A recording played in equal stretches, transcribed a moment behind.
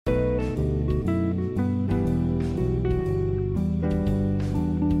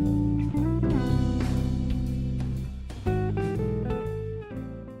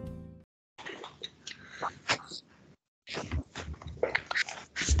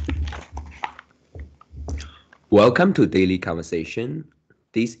Welcome to Daily Conversation.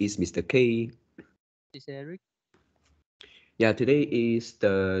 This is Mr. K. Is Eric? Yeah, today is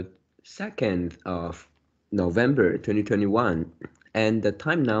the 2nd of November 2021, and the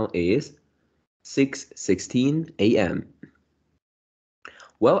time now is 6:16 a.m.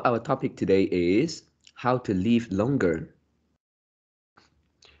 Well, our topic today is how to live longer.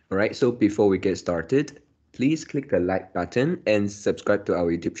 All right, so before we get started, please click the like button and subscribe to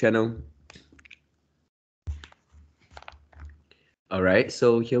our YouTube channel. All right,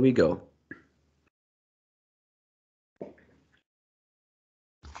 so here we go.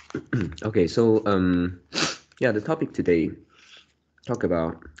 Okay, so yeah, the topic today talk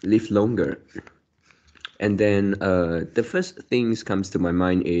about live longer. And then the first things comes to my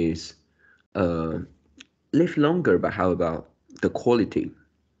mind is uh, live longer, but how about the quality?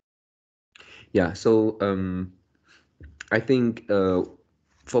 Yeah, so I think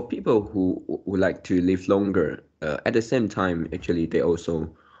for people who like to live longer, at the same time, actually, they also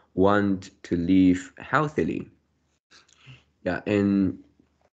want to live healthily. Yeah, and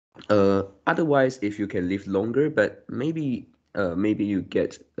otherwise, if you can live longer, but maybe you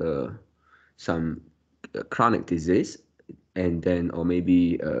get some chronic disease and then or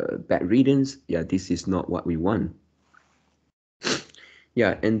maybe bad riddance, yeah, this is not what we want.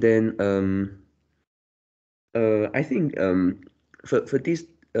 Yeah, and then I think for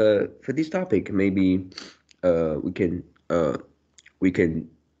this topic, maybe we can we can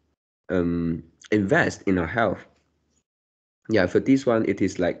invest in our health. Yeah, for this one it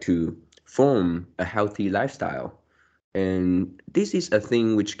is like to form a healthy lifestyle, and this is a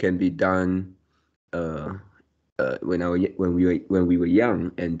thing which can be done uh, when we were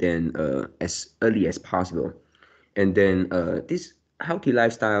young, and then as early as possible. And then this healthy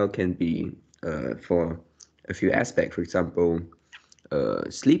lifestyle can be for a few aspects. For example,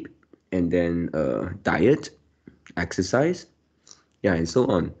 sleep, and then diet, exercise, yeah, and so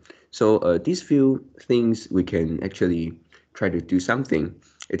on. So these few things we can actually try to do something.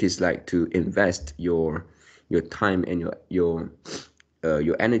 It is like to invest your time and your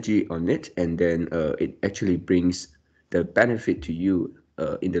energy on it, and then it actually brings the benefit to you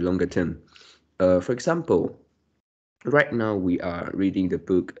in the longer term. For example, right now we are reading the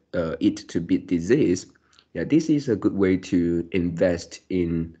book Eat to Beat Disease. Yeah, this is a good way to invest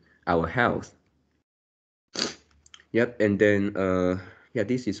in our health. Yep, and then yeah,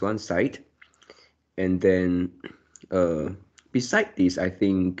 this is one side. And then uh, beside this, I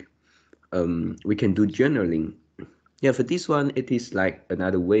think we can do journaling. Yeah, for this one, it is like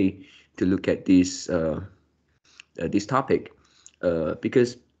another way to look at this topic,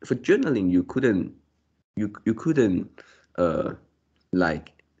 because for journaling you couldn't uh,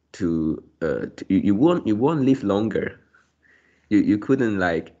 like you won't live longer. You couldn't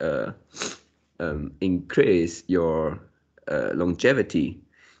like increase your longevity.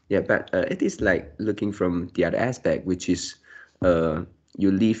 Yeah, but it is like looking from the other aspect, which is uh,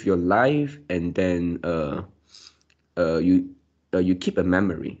 you live your life, and then you you keep a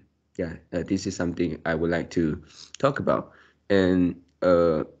memory. Yeah, this is something I would like to talk about. And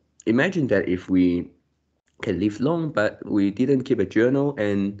imagine that if we can live long, but we didn't keep a journal,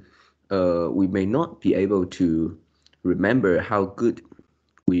 and we may not be able to remember how good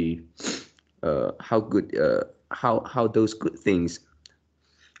we how good how those good things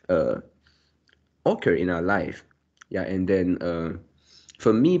occur in our life. Yeah, and then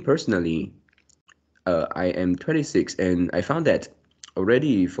for me personally, I am 26, and I found that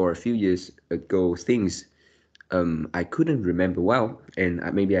already for a few years ago, things I couldn't remember well, and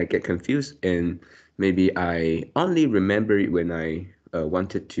maybe I get confused, and maybe I only remember it when I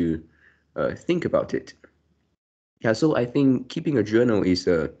wanted to think about it. Yeah, so I think keeping a journal is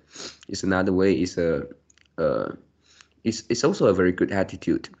another way. Uh, is also a very good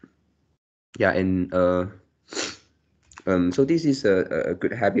attitude. Yeah, and so this is a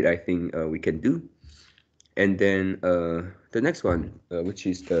good habit I think we can do. And then the next one, which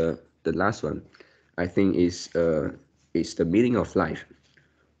is the last one, I think is the meaning of life.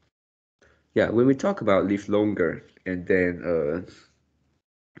 Yeah, when we talk about live longer, and then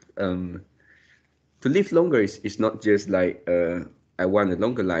um, to live longer is not just like I want a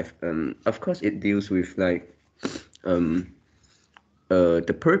longer life. Of course, it deals with like um,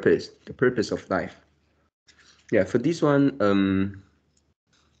 the purpose of life. Yeah, for this one, um,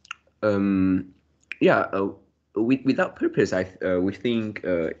 yeah, without purpose, we think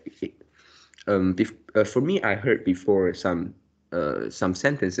for me, I heard before some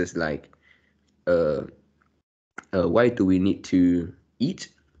sentences like uh, why do we need to eat?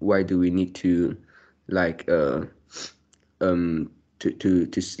 Why do we need to like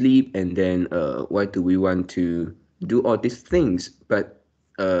to sleep, and then why do we want to do all these things? But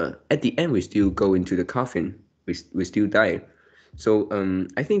at the end, we still go into the coffin. We still die. So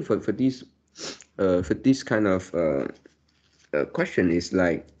I think for this kind of question is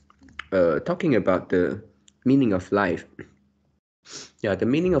like talking about the meaning of life. Yeah, the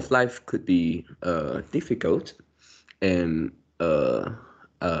meaning of life could be difficult, and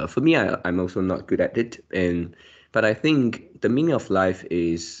for me, I'm also not good at it. And but I think the meaning of life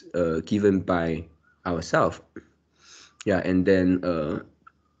is given by ourselves. Yeah, and then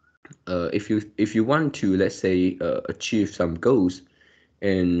if you want to, let's say, achieve some goals,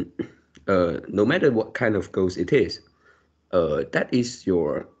 and no matter what kind of goals it is, that is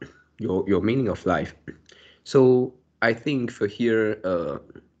your meaning of life. So I think for here,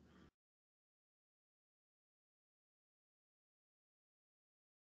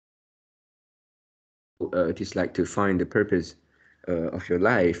 it is like to find the purpose of your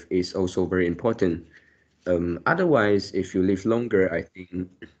life is also very important. Otherwise, if you live longer, I think,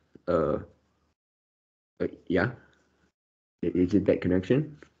 uh, yeah, is it that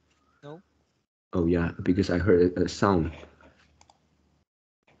connection? No. Oh yeah, because I heard a sound.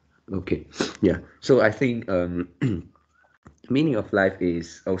 Okay, yeah. So I think meaning of life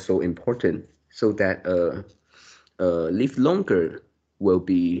is also important, so that live longer will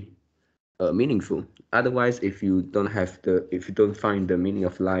be meaningful. Otherwise, if you don't find the meaning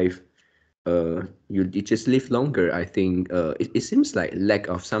of life, you just live longer. I think it seems like lack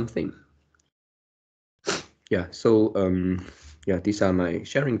of something. Yeah. So yeah, these are my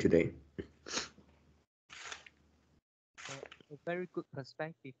sharing today. A very good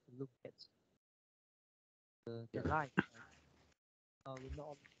perspective to look at the life. Right? We not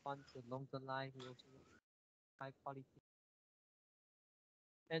only want a longer life, we also want high quality.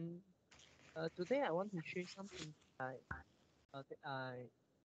 And today I want to share something that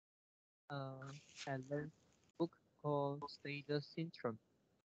uh, I learned book called Status Syndrome.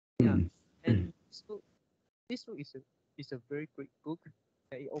 Yeah, Mm. and this book is a very great book.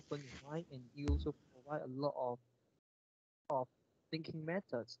 It opens your mind and you also provide a lot of thinking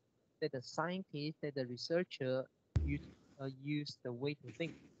methods that the scientist, that the researcher use use the way to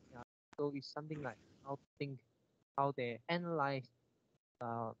think. Yeah. So it's something like how to think, how they analyze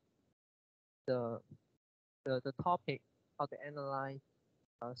uh, the the topic, how to analyze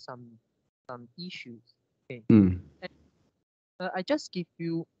some issues. Okay, Mm. and I just give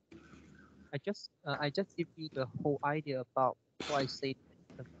you the whole idea about what I say.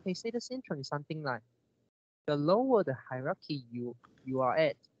 Okay, say the syndrome is something like the lower the hierarchy you are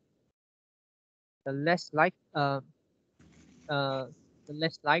at, the less like uh the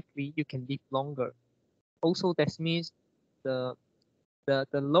less likely you can live longer. Also, that means the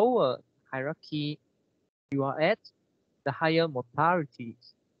the lower hierarchy you are at, the higher mortality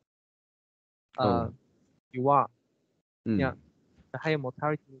uh Oh. you are. Yeah, Mm. the higher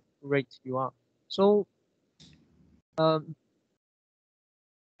mortality rate you are. So um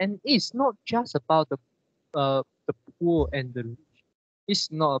and it's not just about the poor and the rich.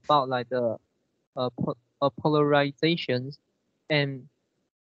 It's not about like the polarizations and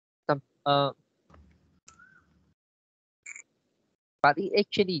some but it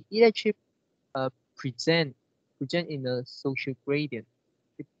actually uh present present in a social gradient.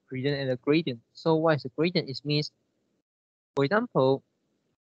 It present in a gradient. So what is a gradient? It means, for example,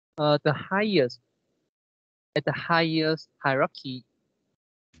 the highest at the highest hierarchy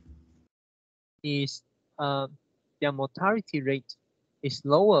is their mortality rate is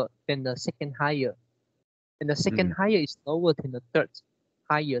lower than the second higher, and the second Mm. higher is lower than the third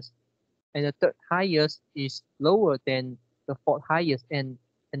highest, and the third highest is lower than the fourth highest, and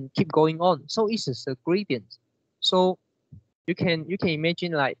keep going on. So it's just a gradient. So you can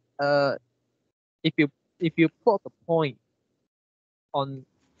imagine like if you plot a point on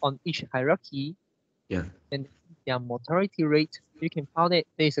each hierarchy Yeah. and their mortality rate, you can find that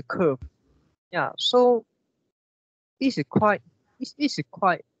there's a curve. Yeah. So this is quite this is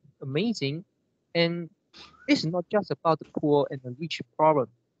quite amazing, and it's not just about the poor and the rich problem.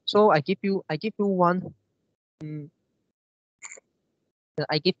 So I give you one mm,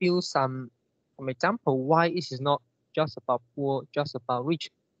 I give you some example why this is not just about poor, just about rich.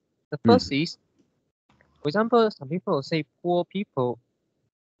 The first Mm. is, for example, some people will say poor people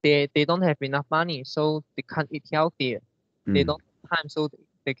they don't have enough money, so they can't eat healthier. They Mm. don't have time, so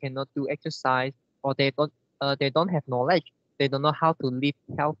they cannot do exercise, or they don't have knowledge. They don't know how to live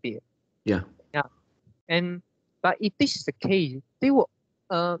healthier. Yeah. Yeah, and but if this is the case, they will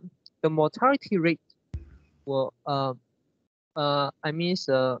the mortality rate will I mean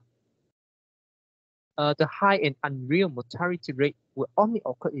the high and unreal mortality rate will only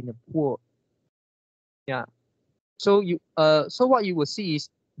occur in the poor. Yeah. So so what you will see is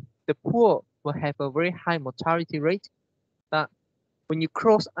the poor will have a very high mortality rate, but when you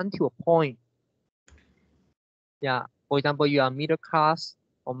cross until a point, yeah, for example, you are middle class,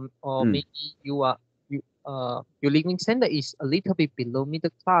 or maybe your living standard is a little bit below middle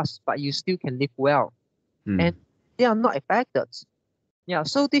class, but you still can live well, and they are not affected. Yeah,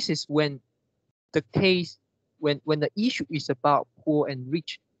 so this is when the case, when the issue is about poor and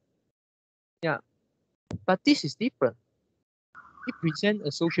rich. Yeah, but this is different. It presents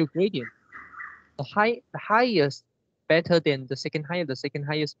a social gradient. The highest better than the second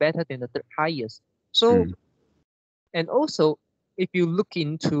highest better than the third highest. So, and also, if you look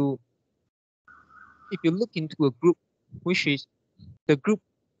into a group, which is the group,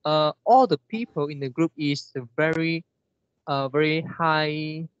 all the people in the group is a very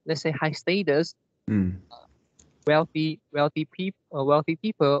high, let's say high status, wealthy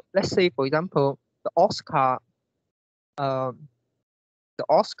people. Let's say, for example, the Oscar, um, the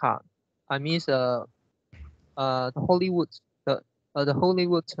Oscar. I mean, the Hollywood, the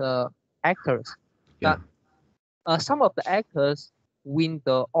Hollywood actors. Yeah. But some of the actors win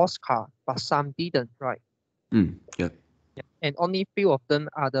the Oscar, but some didn't, right? Yeah. And only few of them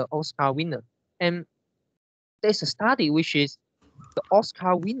are the Oscar winner. And there's a study which is the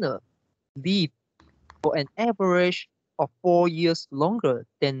Oscar winner live for an average of 4 years longer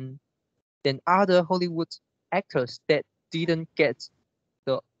than other Hollywood actors that didn't get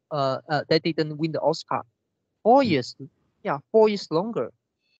the that didn't win the Oscar. 4 years, 4 years longer.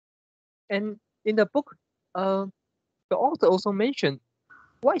 And in the book, the author also mentioned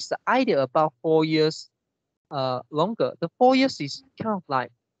what is the idea about 4 years longer. The 4 years is kind of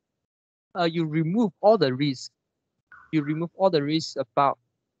like you remove all the risk. You remove all the risks about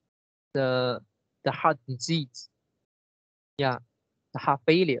the heart disease. Yeah, the heart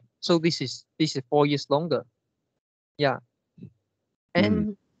failure. So this is 4 years longer. Yeah.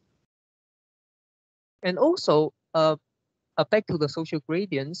 And also back to the social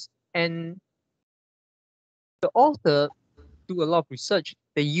gradients, and the author do a lot of research.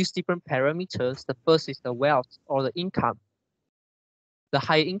 They use different parameters. The first is the wealth or the income. The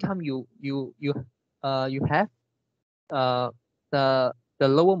higher income you have, the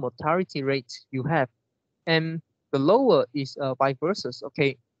lower mortality rate you have, and the lower is vice versa.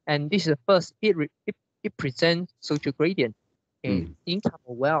 Okay, and this is the first. It presents social gradient, okay, income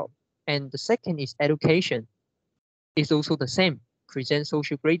or wealth, and the second is education. It's also the same, present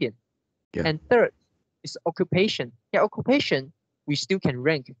social gradient. Yeah. And third is occupation. Yeah, occupation we still can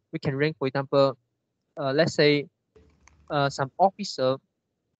rank. We can rank, for example, let's say some officer,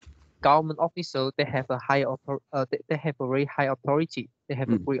 government officer, they have a they have a very high authority. They have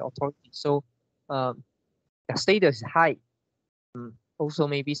a great authority. So their status is high. Also,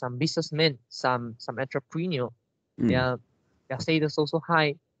 maybe some businessmen, some entrepreneur, their status also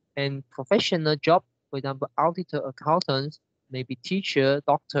high. And professional job, for example, auditor, accountants, maybe teacher,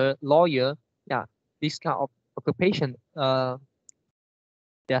 doctor, lawyer. Yeah, this kind of occupation, their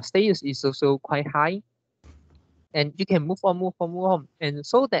status is also quite high. And you can move on, and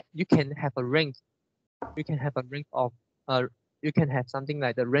so that you can have a rank. You can have a rank of you can have something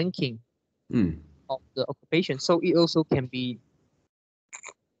like the ranking of the occupation. So it also can be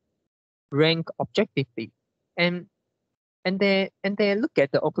ranked objectively, and they look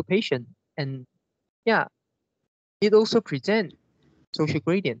at the occupation, and yeah, it also present social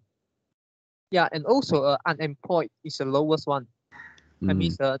gradient. Yeah, and also unemployed is the lowest one. That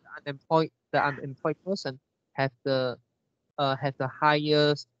means the unemployed person have the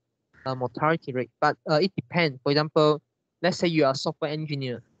highest mortality rate. But it depends. For example, let's say you are a software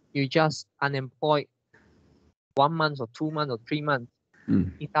engineer, you just unemployed 1 month or 2 months or 3 months.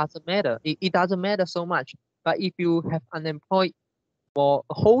 It doesn't matter. It doesn't matter so much. But if you have unemployed for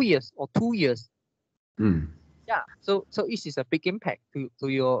a whole year or 2 years, yeah, so it is a big impact to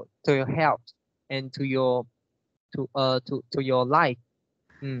your health and to your life.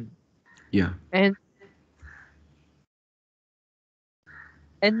 Yeah.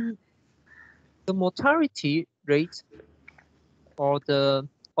 And the mortality rate or the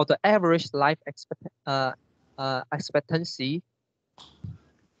average life expectancy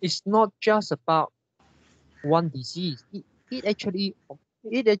is not just about one disease. It actually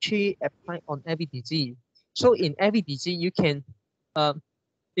applies on every disease. So in every disease, you can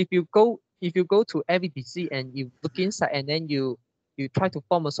if you go to every disease and you look inside, and then you try to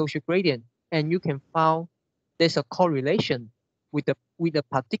form a social gradient, and you can find there's a correlation with a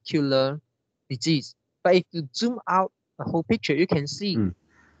particular disease. But if you zoom out the whole picture, you can see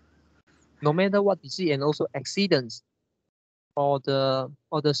no matter what disease, and also accidents, or the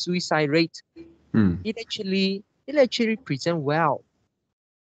suicide rate, it actually present well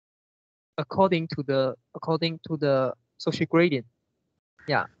according to the social gradient.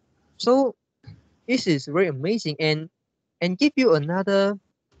 Yeah. So this is very amazing and give you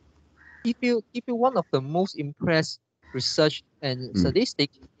one of the most impressed research and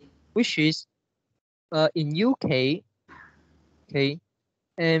statistics, which is in UK, okay,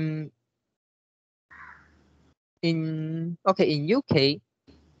 and in UK,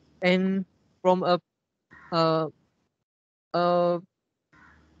 and from uh uh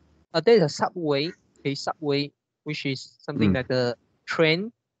there's a subway, which is something like a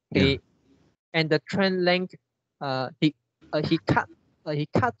train, okay, and the train length he cut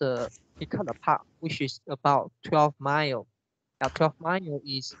the part, which is about 12 mile. Now 12 mile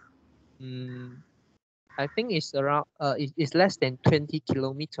is I think it's around it's less than 20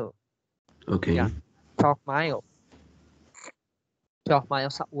 kilometer. Okay. Yeah, 12 mile. 12-mile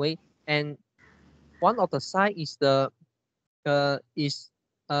subway, and one of the side is the is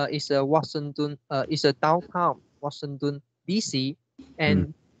a Washington is a downtown Washington DC,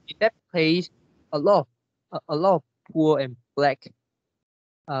 and in that place a lot of poor and black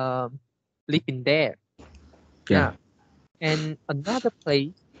living there. Yeah, and another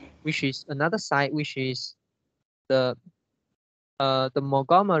place, which is another side, which is the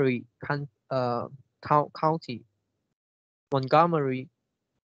Montgomery county, Montgomery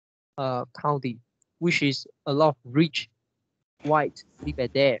county, which is a lot of rich white live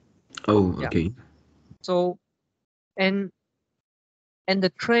there. Oh, okay. So and the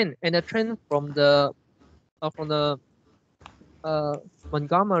trend from the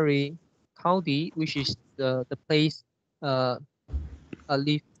Montgomery County, which is the place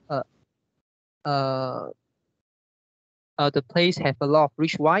live the place have a lot of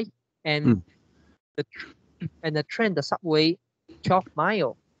rich white, and the trend, the subway 12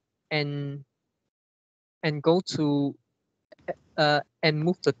 mile and go to and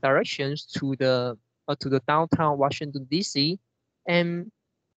move the directions to the downtown Washington DC, and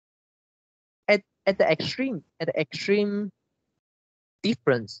at the extreme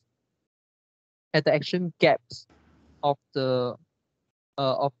difference, at the extreme gaps of the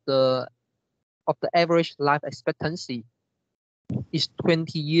average life expectancy is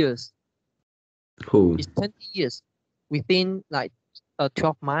 20 years. Oh. It's 20 years within like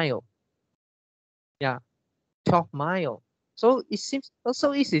 12 mile. Yeah, 12 mile. So it seems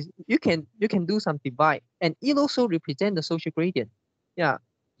also easy. You can do some divide, and it also represent the social gradient. Yeah.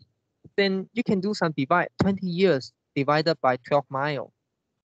 Then you can do some divide. 20 years divided by 12 mile.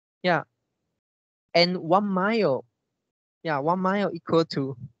 Yeah. And 1 mile. Yeah, 1 mile equal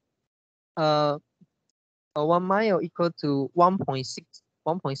to 1 mile equal to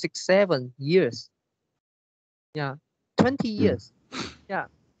 1.67 years. Yeah, 20 years. Yeah,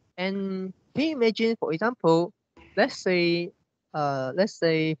 and can you imagine, for example, let's say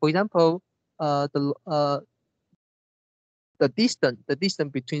for example, the distance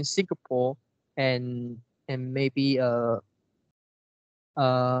between Singapore and maybe Taman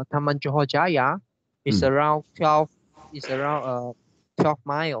Johor Jaya is around 12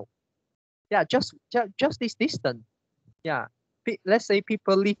 mile. Yeah, just this distance. Yeah, let's say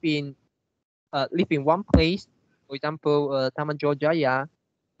people live in one place. For example, Taman Johor Jaya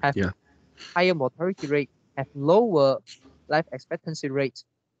have higher mortality rate, have lower life expectancy rate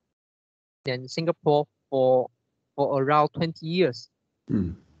than Singapore for around 20 years.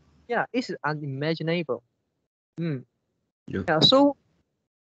 Yeah, it's unimaginable. Yeah, so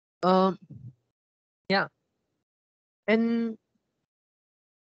yeah, and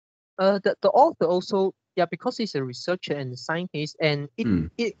the author also, yeah, because he's a researcher and scientist, and it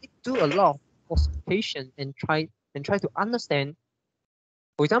do a lot of observation and try to understand.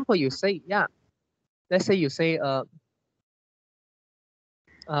 For example, you say, yeah, let's say you say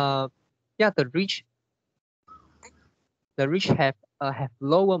yeah, the rich have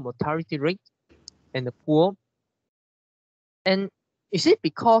lower mortality rate than the poor, and is it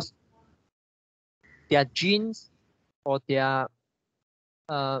because their genes or their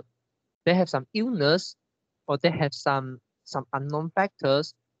they have some illness, or they have some unknown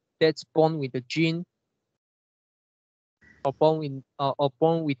factors that's born with the gene, or born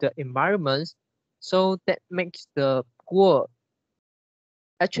with the environment, so that makes the poor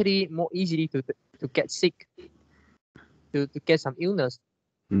actually more easily to get sick, to get some illness.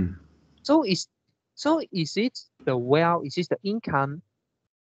 So is it the wealth? Is it the income?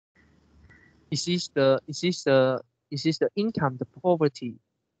 Is this the income, the poverty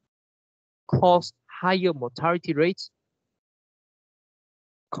cause higher mortality rates,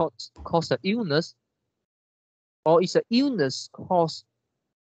 cause the illness? or is an illness cause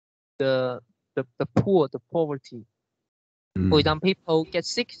the poor, the poverty. For example, people get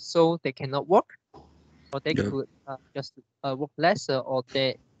sick, so they cannot work, or they Yeah. could just work lesser, or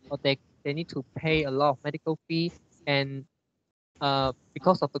they need to pay a lot of medical fee, and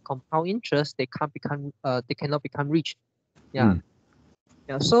because of the compound interest, they cannot become rich. Yeah,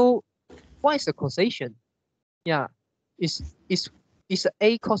 yeah. So what is the causation? Yeah, is is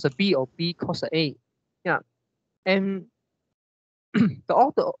A cause a B or B cause a A? Yeah, and the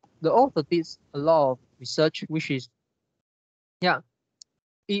author did a lot of research, which is yeah,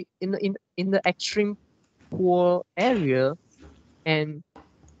 in the extreme poor area, and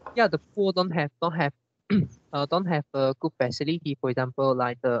yeah, the poor don't have a good facility. For example,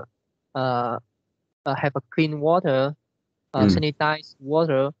 like the uh, have a clean water, sanitized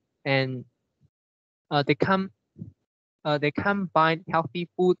water, and they can't buy healthy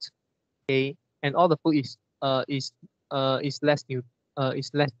food. Okay, and all the food is less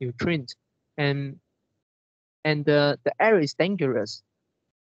nutrient, and the area is dangerous.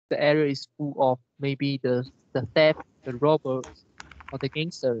 The area is full of maybe the theft, the robbers, or the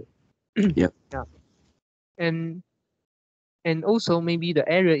gangster. Yeah. Yeah, and also maybe the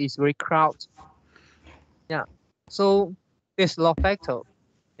area is very crowded. Yeah, so there's a lot of factor.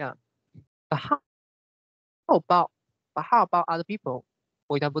 Yeah, but about how about other people? For example, the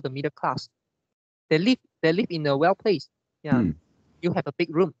middle class. They live in a well place. Yeah, you have a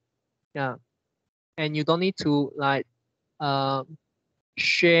big room. Yeah, and you don't need to like uh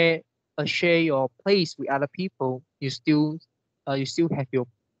share share your place with other people. You still have your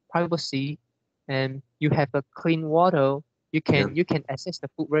privacy, and you have a clean water. Yeah. You can access the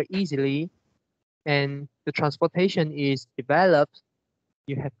food very easily, and the transportation is developed.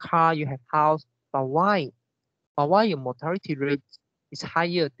 You have car, you have house. But why? But why your mortality rate is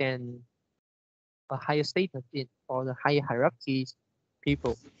higher than a higher status in or the higher hierarchies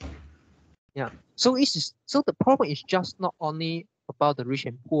people? Yeah. So the problem is just not only about the rich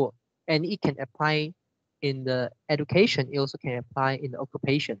and poor, and it can apply in the education. It also can apply in the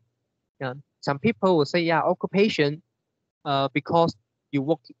occupation. Yeah. Some people will say, yeah, occupation, because you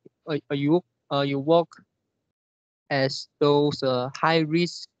work, you work as those high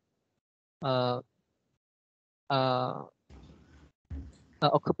risk uh, uh,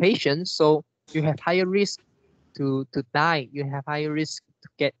 occupations, so you have higher risk to die. You have higher risk to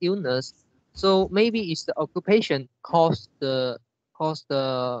get illness. So maybe it's the occupation cause the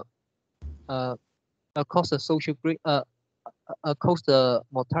uh, cause the social grade cause the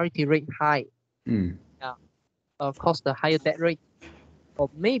mortality rate high. Yeah, cause the higher death rate. Or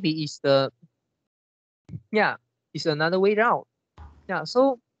maybe it's the yeah, it's another way around. Yeah,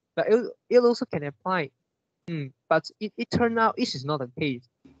 so but it also can apply. But it turned out this is not the case.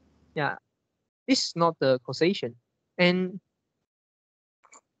 Yeah, this is not the causation. And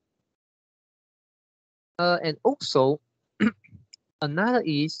also another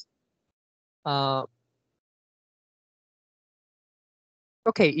is uh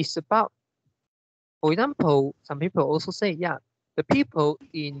okay, it's about, for example, some people also say, yeah, the people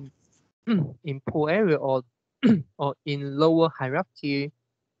in in poor area or or in lower hierarchy,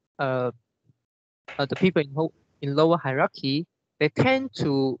 uh, the people in lower hierarchy, they tend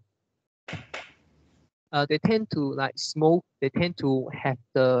to like smoke. They tend to have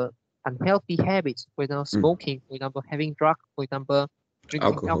the unhealthy habits. For example, smoking. For example, having drug. For example,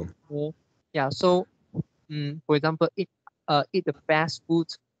 drinking Alcohol. alcohol. Yeah. So, for example, eat the fast food.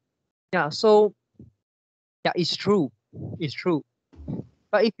 Yeah. So, yeah, it's true. It's true.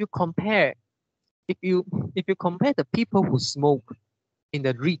 But if you if you compare the people who smoke in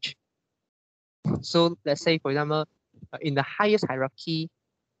the rich, so let's say, for example, in the highest hierarchy,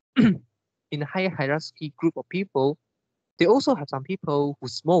 in the higher hierarchy group of people, they also have some people who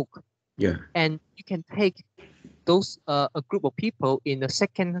smoke, Yeah. and you can take those a group of people in the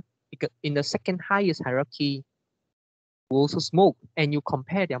second highest hierarchy who also smoke, and you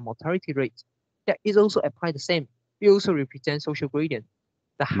compare their mortality rate. That is also apply the same. It also represent social gradient.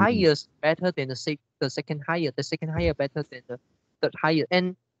 The highest better than the second higher, the second higher better than the third higher.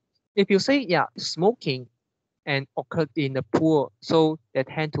 And if you say, yeah, smoking and occurred in the poor, so they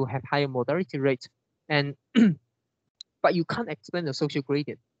tend to have higher mortality rate. And but you can't explain the social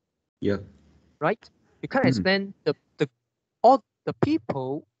gradient, Yeah. right? You can't explain the all the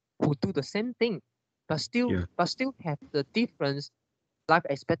people who do the same thing, Yeah. but still have the difference life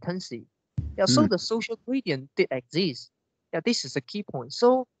expectancy. Yeah, so the social gradient did exist. Yeah, this is a key point.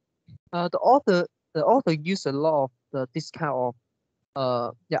 So the author used a lot of this kind of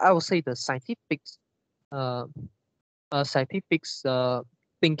yeah, I would say the uh, scientific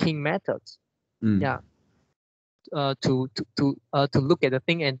thinking methods. Mm. Yeah, to look at the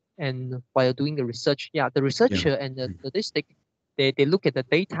thing and while doing the research. Yeah, the researcher and the statistic, they look at the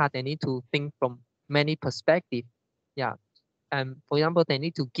data. They need to think from many perspectives. Yeah, and for example, they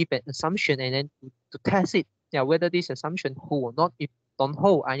need to give an assumption and then to test it. Yeah, whether this assumption hold or not. If don't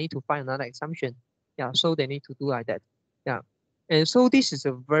hold, I need to find another assumption. Yeah, so they need to do like that. Yeah, and so this is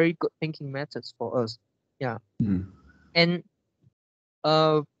a very good thinking methods for us. Yeah, and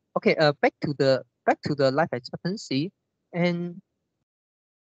okay, back to the life expectancy, and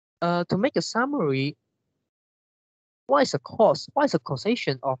to make a summary, what is the cause? What is the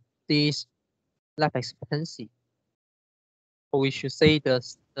causation of this life expectancy? Or we should say the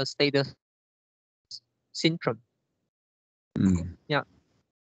status syndrome. Yeah,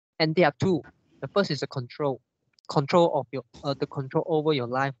 and there are two. The first is the control of your the control over your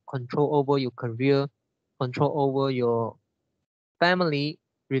life, control over your career, control over your family,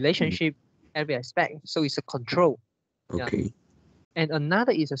 relationship, every aspect. So it's a control. Okay. Yeah. And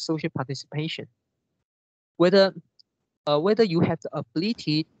another is a social participation. Whether whether you have the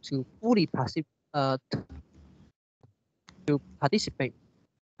ability to fully to participate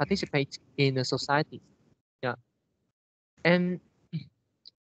in the society. Yeah. And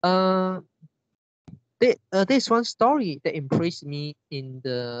there's one story that impressed me in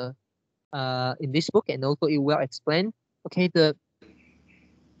this book, and also it well explained. Okay,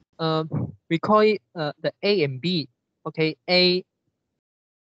 we call it the A and B. Okay, A.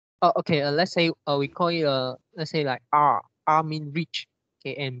 Okay. Let's say we call it let's say like R. R mean rich.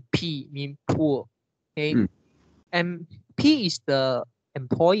 Okay, and P mean poor. Okay, and P is the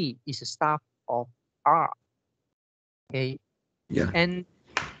employee, is the staff of R. Okay. Yeah. And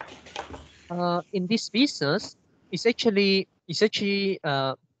in this business, it's actually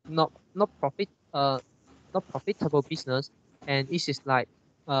not profitable business, and this is like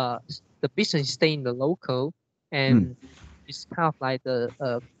the business stay in the local, and it's kind of like the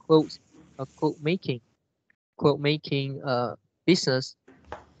quote making business.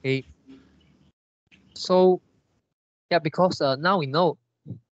 Okay. So yeah, because now we know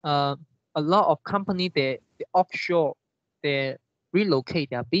a lot of company they offshore, they relocate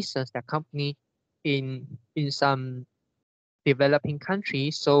their business, their company in some developing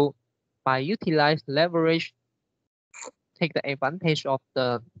countries. So by utilize leverage, take the advantage of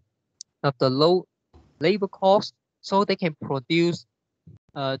the low labor cost, so they can produce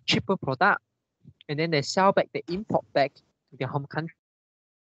a cheaper product, and then they sell back, they import back to their home country.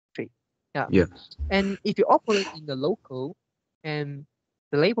 Yeah. Yeah. And if you operate in the local and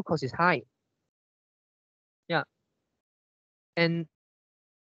the labor cost is high. Yeah. And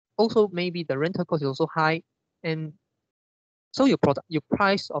also maybe the rental cost is also high, and so your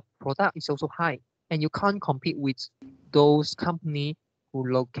price of product is also high, and you can't compete with those company who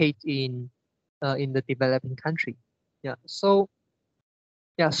locate in the developing country. Yeah. So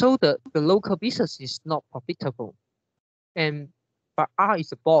the local business is not profitable, and but R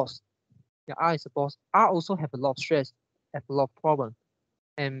is the boss. Yeah, R is the boss. R also have a lot of stress, have a lot of problem,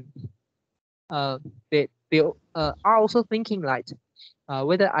 and they are also thinking like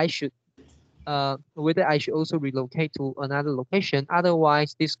whether I should also relocate to another location.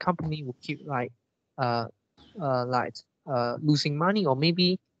 Otherwise, this company will keep like losing money, or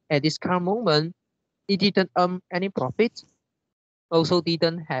maybe at this current moment it didn't earn any profit, also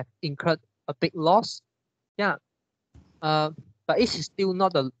didn't have incurred a big loss. Yeah. But it's still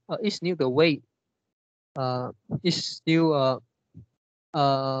not the it's still the way. It's still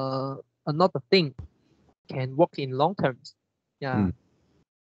another thing can work in long terms. Yeah.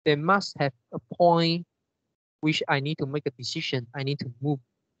 There must have a point which I need to make a decision. I need to move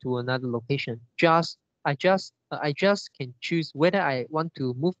to another location. I just can choose whether I want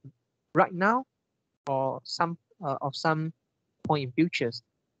to move right now or some point in futures.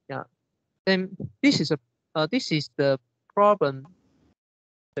 Yeah. Then this is the problem,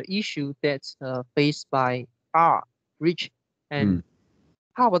 the issue that's faced by R, rich, and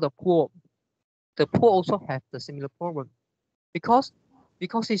how about the poor? The poor also have the similar problem, because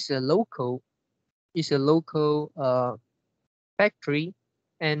it's a local factory,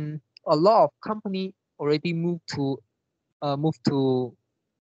 and a lot of company already moved to a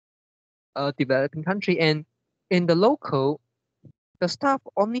developing country, and in the local, the staff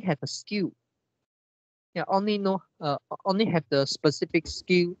only have a skill. Yeah, only have the specific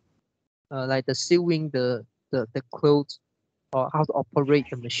skill, like the sewing the clothes, or how to operate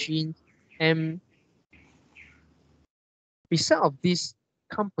the machine. And beside of this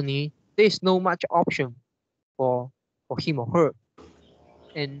company, there is no much option for him or her.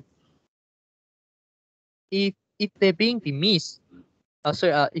 And if they're being dismissed,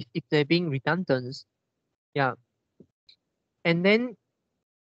 if they're being redundant, yeah, and then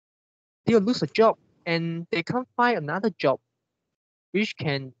they'll lose a job and they can't find another job which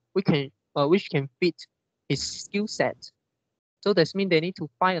can fit his skill set. So that means they need to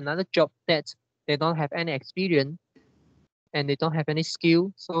find another job that they don't have any experience and they don't have any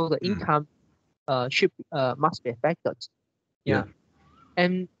skill. So the income should must be affected. Yeah.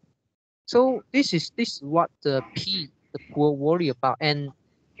 And so this is what the poor worry about. And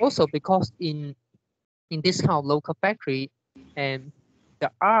also because in this kind of local factory, and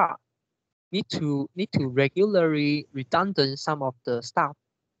the R need to regularly redundant some of the staff.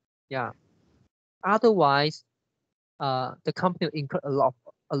 Yeah. Otherwise, the company will incur a lot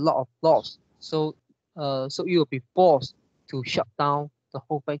of loss. So so you will be forced to shut down the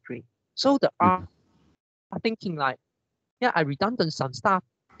whole factory. So the R are thinking like, yeah, I redundant some staff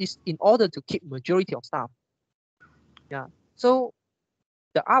is in order to keep majority of staff. Yeah. So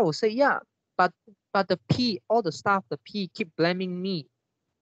the R will say, yeah, but the P, all the staff, the P keep blaming me.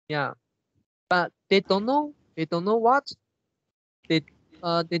 Yeah. But they don't know what they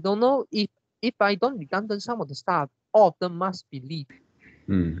don't know if I don't redundant some of the staff, all of them must be leave.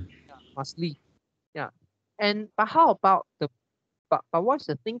 Yeah, must leave. Yeah. And but how about the but what's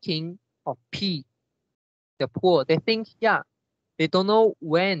the thinking of P, the poor? They think, yeah, they don't know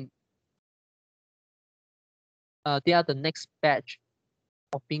when they are the next batch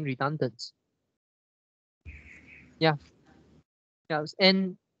of being redundant. Yeah. Yes.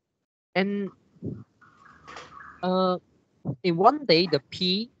 And in one day the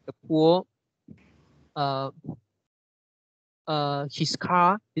poor his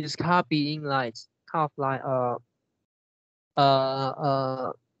car being like kind of like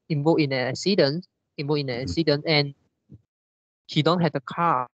involved in an accident and he don't have a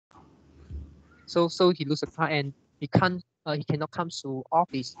car, so he lose a car and he cannot come to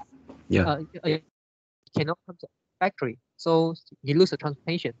office. He cannot come to factory, so he lose the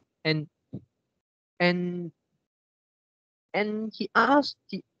transportation. And and he asked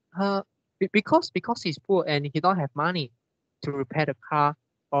because he's poor and he don't have money to repair the car,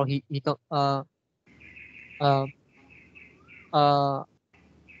 or he don't uh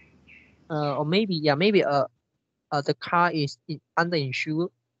or maybe the car is under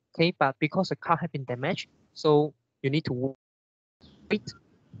insured, okay, but because the car have been damaged, so you need to wait.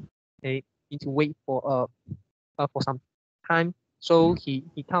 Okay, need to wait for some time. So he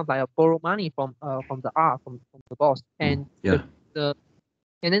kind of like borrow money from the boss, and the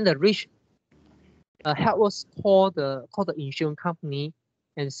and then the rich help us call the insurance company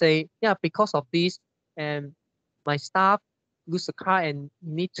and say, yeah, because of this, and my staff lose a car and he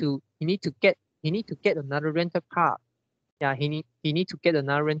need to get another rental car. Yeah, he need to get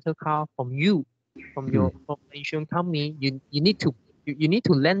another rental car from you, from the insurance company. You need to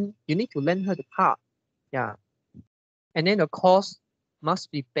lend her the car. Yeah, and then the cost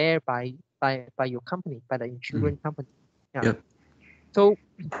must be bear by your company, by the insurance company. Yeah. So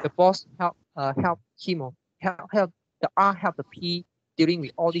the boss help him or help the R help the P dealing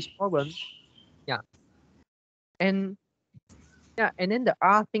with all these problems. Yeah. And and then the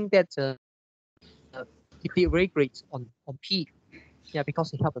R think that he did very great on P. Yeah,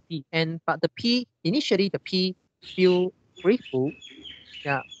 because he helped the P. And but the P initially the P feel grateful.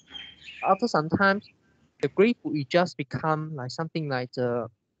 Yeah. After some time, the grateful it just become like something like a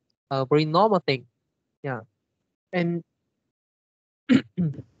very normal thing. Yeah. And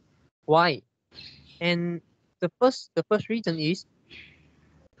why? And the first reason is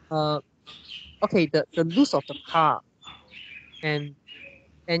okay, the lose of the car, and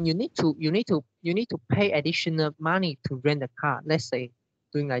you need to pay additional money to rent a car, let's say,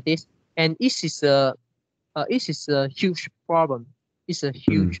 doing like this. And this is a huge problem. It's a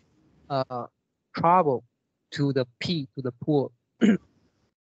huge trouble to the poor.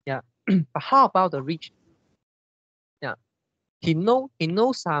 Yeah. But how about the rich? Yeah, he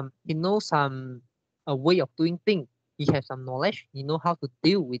knows some a way of doing things. He has some knowledge. He know how to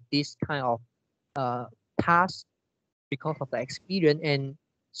deal with this kind of task because of the experience. And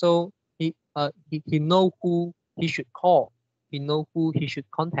so he know who he should call. He know who he should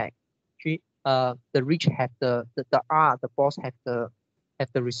contact. The rich have the boss have the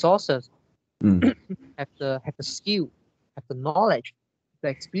resources, have the skill, have the knowledge, the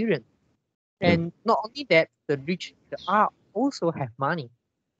experience. And not only that, the rich, the R also have money.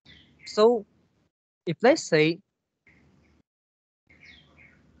 So if let's say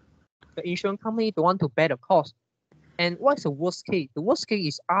the insurance company don't want to bear the cost, and what's the worst case? The worst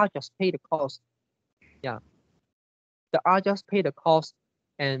case is R just pay the cost. Yeah, the R just pay the cost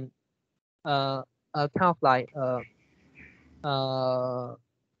and kind of like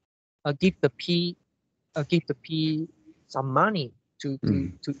give the P some money to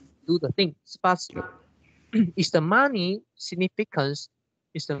Mm. to do the things, but is the money significance?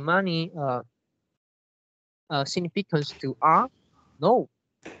 Is the money significance to R? No.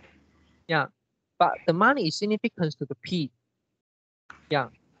 Yeah, but the money is significance to the P. Yeah,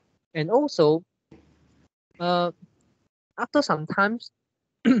 and also after some times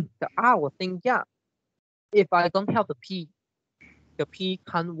the R will think, yeah, if I don't help the P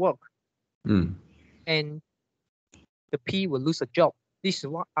can't work, Mm. and the P will lose a job. This is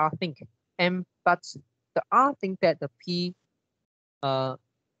what R think. And but the R think that the P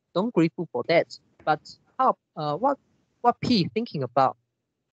don't grateful for that. But how what P thinking about?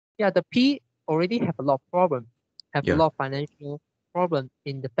 Yeah, the P already have a lot of problem, have a Yeah. lot of financial problem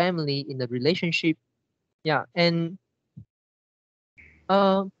in the family, in the relationship. Yeah, and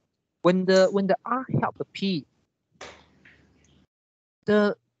when the R help the P,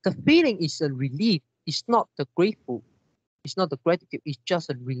 the feeling is a relief. It's not the grateful. It's not the gratitude. It's just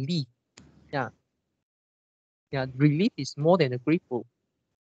a relief. Yeah, yeah. Relief is more than a grateful.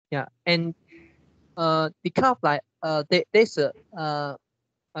 Yeah, and the kind of like there's a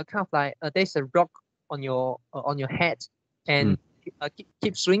kind of like there's a rock on your head, Mm. and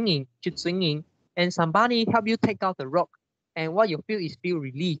keep swinging, and somebody help you take out the rock, and what you feel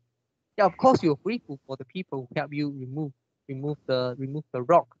relief. Yeah, of course you're grateful for the people who help you remove the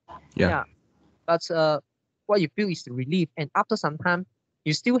rock. Yeah. Yeah, but what you feel is relief, and after some time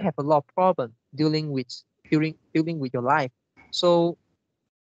you still have a lot of problem dealing with your life. So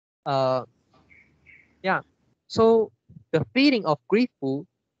uh yeah, so the feeling of grateful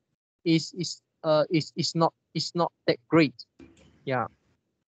is not that great. Yeah,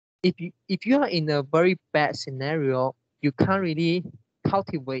 if you are in a very bad scenario, you can't really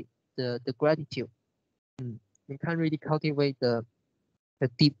cultivate the gratitude. You can't really cultivate the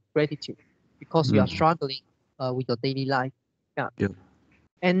deep gratitude because you are Mm. struggling with your daily life. Yeah, Yeah.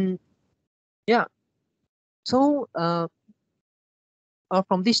 and yeah, so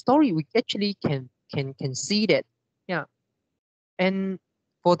from this story we actually can see that. Yeah, and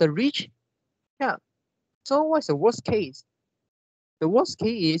for the rich, yeah. So what's the worst case? The worst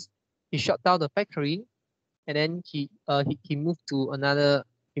case is he shut down the factory, and then he moved to another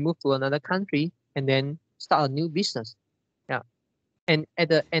country and then start a new business. Yeah, and at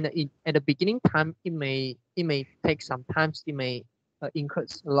the beginning time it may take some time. It may incur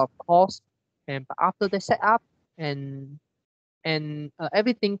a lot of cost, and but after they set up and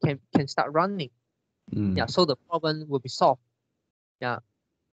everything can start running. Mm. Yeah, so the problem will be solved. Yeah,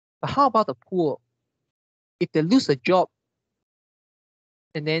 but how about the poor? If they lose a job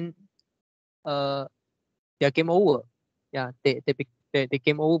and then uh they're game over. Yeah, they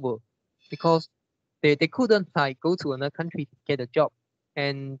game over because they couldn't like go to another country to get a job,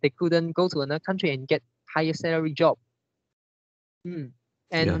 and they couldn't go to another country and get higher salary job. Yeah.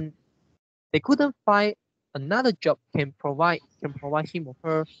 And they couldn't find another job can provide him or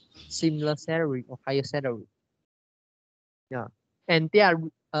her similar salary or higher salary. Yeah, and they are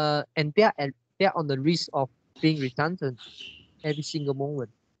on the risk of being redundant every single moment.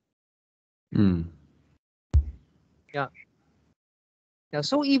 Mm. Yeah, yeah.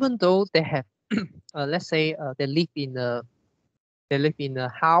 So even though they have, let's say, they live in a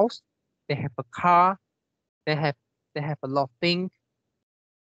house, they have a car, they have a lot of things,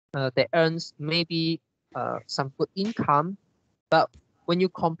 they earns maybe some good income, but when you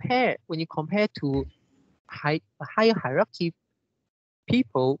compare to a higher hierarchy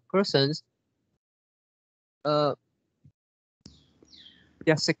persons, uh,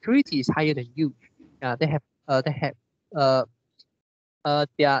 their security is higher than you. They have uh,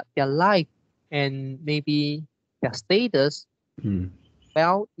 their life and maybe their status Mm.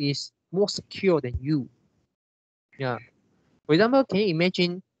 well is more secure than you. Yeah. For example, can you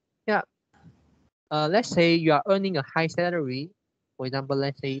imagine? Yeah. Let's say you are earning a high salary. For example,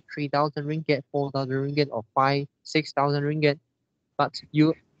 let's say 3,000 ringgit, 4,000 ringgit, or 6,000 ringgit. But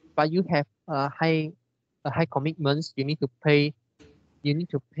you have a high commitments. You need to pay. You need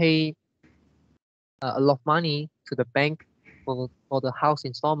to pay a lot of money to the bank for the house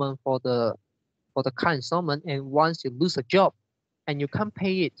installment, for the car installment. And once you lose a job, and you can't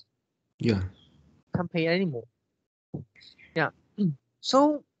pay it, Yeah. can't pay anymore. Yeah.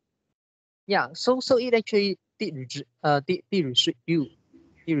 So yeah, so it actually did restrict you,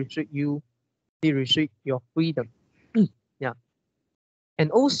 did restrict you, did restrict your freedom. Yeah, and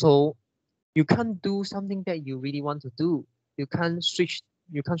also you can't do something that you really want to do. You can't switch.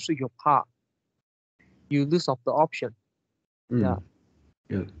 You can't switch your path. You lose off the option. Yeah, Mm.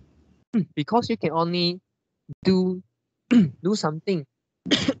 Yeah. because you can only do do something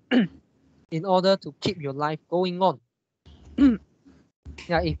in order to keep your life going on.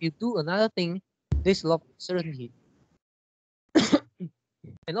 Yeah, if you do another thing, there's a lot of uncertainty.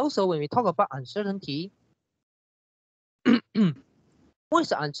 And also when we talk about uncertainty, what is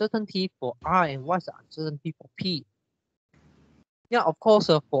the uncertainty for R and what is the uncertainty for P? Yeah, of course,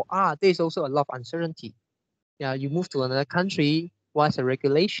 for R, there's also a lot of uncertainty. Yeah, you move to another country, what's the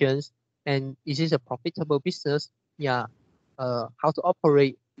regulations, and is this a profitable business? Yeah, how to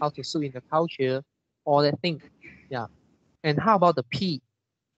operate, how to suit in the culture, all that thing. Yeah, and how about the P?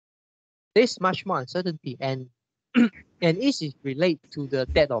 There's much more uncertainty, and and it is related to the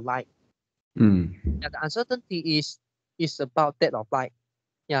death or life. Mm. Yeah, the uncertainty is about death or life.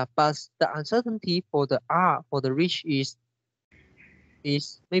 Yeah, but the uncertainty for the R, for the rich is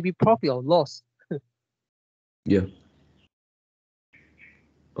maybe profit or loss. Yeah.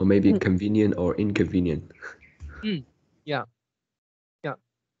 Or maybe convenient or inconvenient. Yeah, yeah.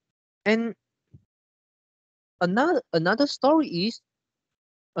 And another story is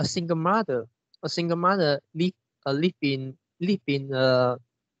a single mother. A single mother live in a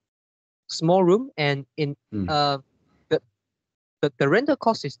small room, and in Mm. the, the rental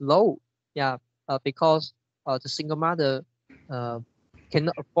cost is low. Yeah, because the single mother uh,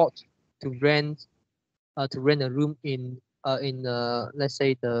 cannot afford to rent a room in let's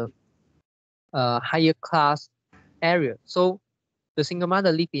say the higher class area. So the single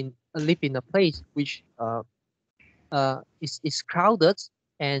mother live in a place which is crowded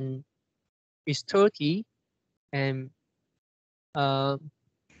and is dirty, and uh,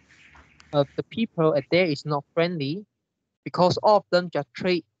 the people at there is not friendly because all of them just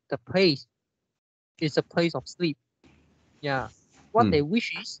treat the place is a place of sleep. Yeah, what they Mm.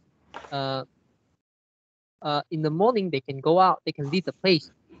 wish is uh, in the morning they can go out, they can leave the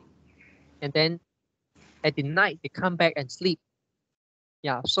place, and then at the night they come back and sleep.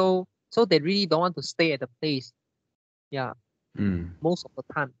 Yeah, so they really don't want to stay at the place. Yeah, Mm. most of the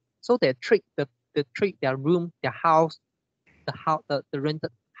time. So they treat their room, their house, the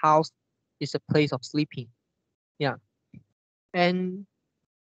rented house is a place of sleeping. Yeah, and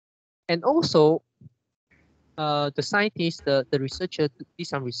also the scientists, the researcher did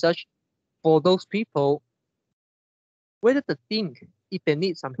some research for those people whether they think if they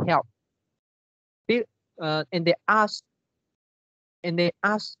need some help. They and they ask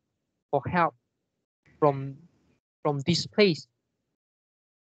for help from this place.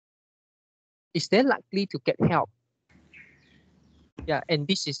 Is they likely to get help? Yeah, and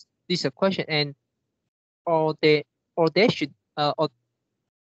this is a question, and or they should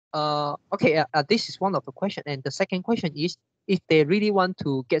okay, this is one of the question, and the second question is if they really want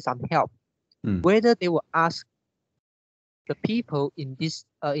to get some help, Mm. whether they will ask the people in this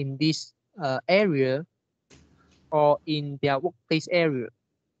area or in their workplace area,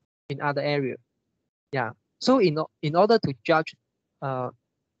 in other area. Yeah. So in order to judge uh,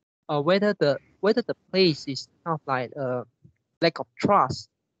 whether the place is kind of like lack of trust.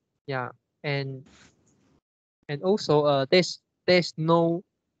 Yeah. and also there's no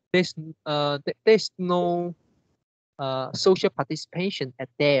there's there's no social participation at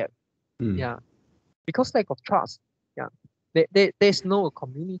there. Mm. Yeah, because lack of trust. Yeah, there's no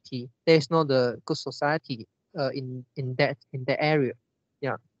community, there's no the good society in that area.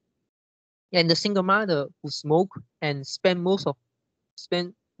 Yeah, and the single mother who smoke and spend most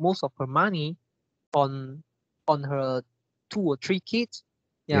of her money on her 2 or 3 kids.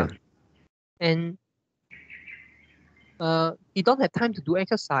 Yeah, Yeah. and he don't have time to do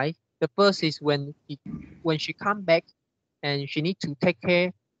exercise. The first is when she come back and she need to take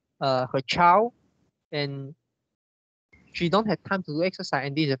care her child, and she don't have time to do exercise,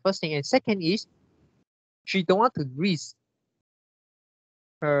 and this is the first thing. And second is she don't want to risk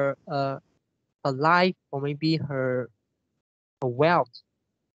her her life or maybe her wealth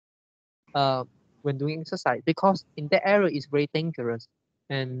uh when doing exercise, because in that area is very dangerous.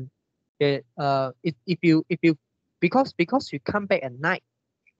 And if you because you come back at night,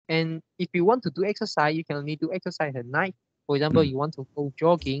 and if you want to do exercise, you can only do exercise at night. For example, Mm. you want to go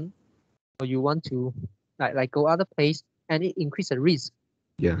jogging, or you want to like go other place, and it increase the risk.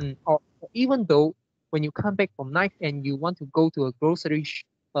 Yeah. Or even though when you come back from night and you want to go to a grocery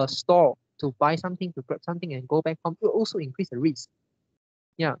store to buy something, to grab something and go back home, it also increase the risk.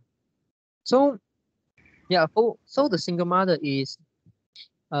 Yeah. So yeah, so the single mother is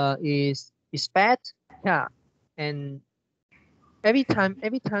bad. Yeah, and every time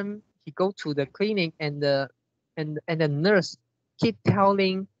he go to the clinic, and the nurse keep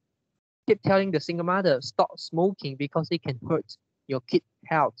telling keep telling the single mother stop smoking because it can hurt your kid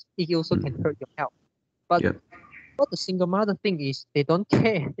health. It also can Mm. hurt your health. But Yeah. what the single mother think is they don't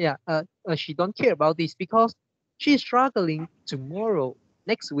care. Yeah, she don't care about this because She's struggling tomorrow,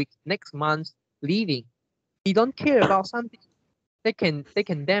 next week, next month, living. She don't care about something that can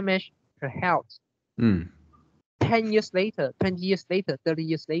damage her health. 10 years later, 20 years later, 30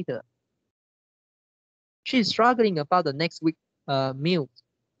 years later, she's struggling about the next week meal,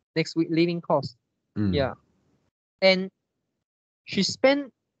 next week living cost. Yeah. And she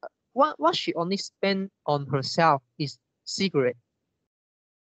spent what she only spent on herself is cigarette.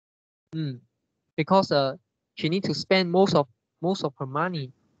 Because she need to spend most of her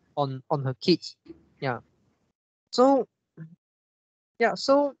money on her kids. Yeah. So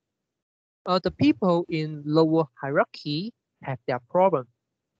the people in lower hierarchy have their problem.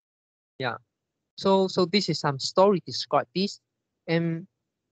 Yeah. So this is some story describe this, and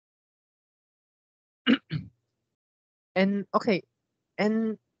okay,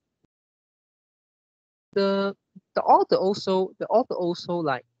 and the author also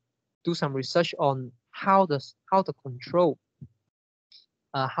like do some research on how the control,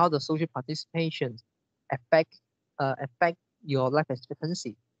 how the social participation affect your life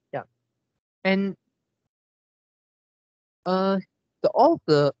expectancy. Yeah. And the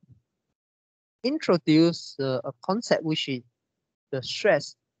author introduce a concept which is the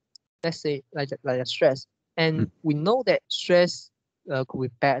stress. Let's say like a stress, and we know that stress could be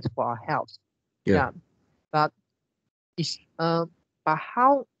bad for our health. Yeah. But it's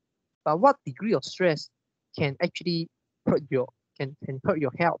but what degree of stress can actually hurt can hurt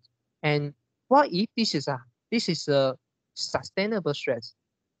your health? And what if this is a sustainable stress?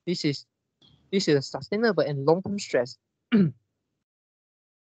 This is a sustainable and long-term stress.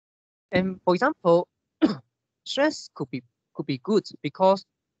 And for example, stress could be good because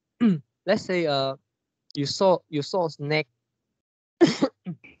let's say you saw a snake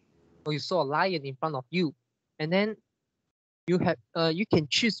or you saw a lion in front of you, and then you can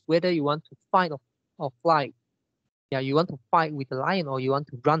choose whether you want to fight or fly. Yeah, you want to fight with the lion or you want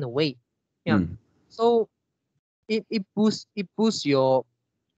to run away. Yeah. So it boosts your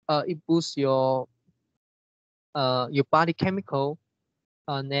body chemical,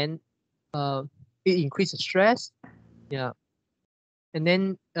 and then it increases stress. Yeah. And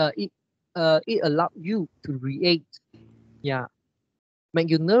then it allow you to react. Yeah. Make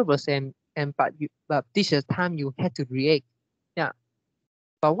you nervous and but this is the time you had to react. Yeah.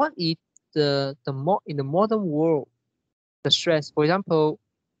 But what if in the modern world, the stress, for example,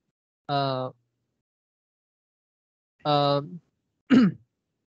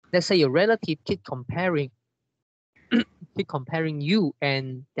 let's say your relative keep comparing you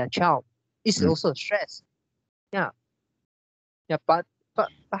and their child, it's also a stress. Yeah. Yeah. But what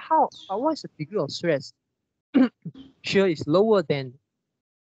is the degree of stress? Sure, it's lower than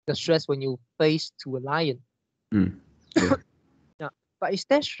the stress when you face to a lion. Yeah. Yeah. But is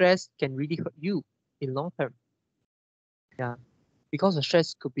that stress can really hurt you in long term? Yeah. Because the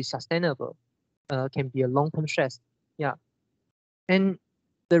stress could be sustainable, can be a long term stress. Yeah. And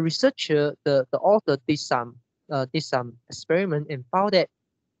the researcher, the author did some experiment and found that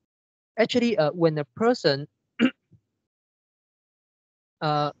actually when a person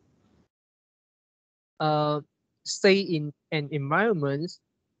stay in an environment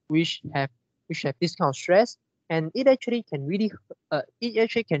which have this kind of stress, and it actually can really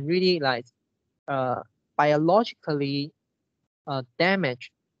like biologically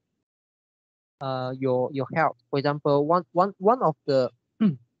damage your health. For example, one of the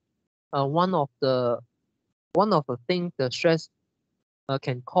one of the things the stress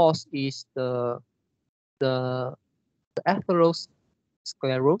can cause is the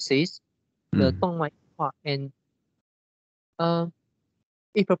atherosclerosis, the 动脉硬化. And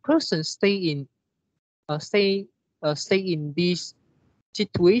if a person stay in this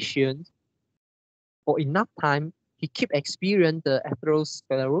situation for enough time, he keep experience the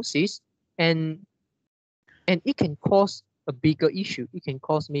atherosclerosis, and it can cause a bigger issue. It can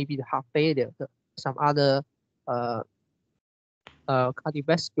cause maybe the heart failure, some other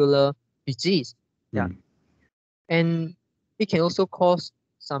cardiovascular disease. Yeah. And it can also cause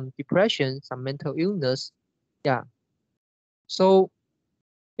some depression, some mental illness. Yeah. So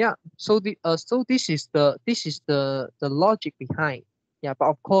yeah, so this is the logic behind. Yeah, but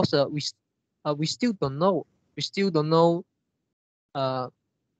of course we still don't know. We still don't know all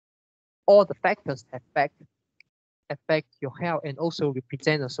the factors affect your health and also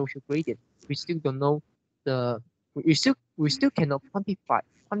represent a social gradient. We still don't know we still cannot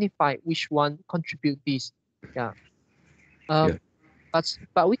quantify which one contribute this. Yeah. But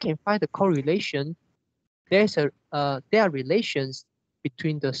we can find the correlation. There are relations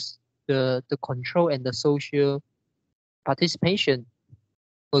between the control and the social participation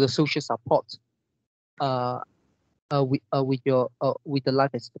or the social support. with the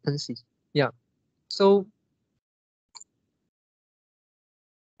life expectancies. Yeah. So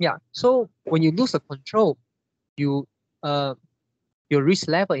yeah. So when you lose the control, you your risk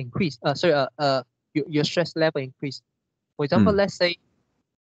level increase. Your stress level increase. For example, let's say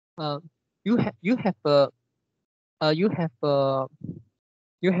you have you have a you have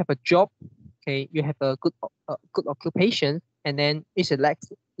a job. Okay, you have a good occupation, and then it's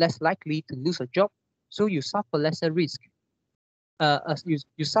less likely to lose a job, so you suffer lesser risk.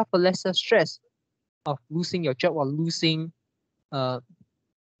 You suffer lesser stress of losing your job or losing to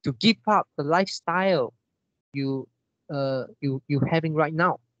give up the lifestyle you having right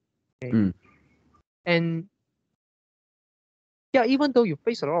now. Okay, and yeah, even though you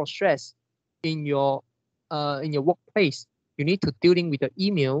face a lot of stress in your workplace, you need to dealing with the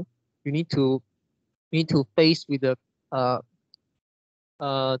email. You need to face with uh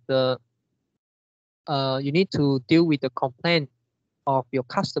the you need to deal with the complaint of your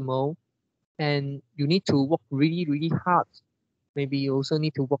customer, and you need to work really hard. Maybe you also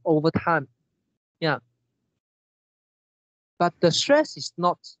need to work overtime. Yeah, but the stress is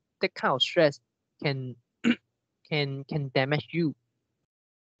not that kind of stress can can damage you.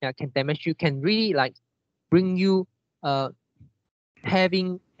 Yeah, can damage you, can really like bring you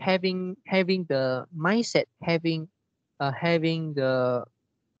having the mindset, having the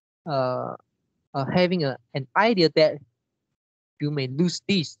uh, having an idea that you may lose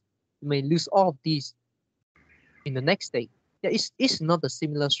this, you may lose all of these in the next day. Yeah, it's not a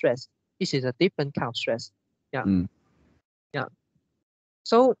similar stress. This is a different kind of stress. Yeah, yeah.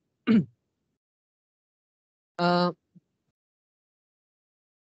 So uh,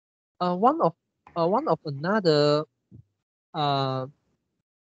 one of another uh,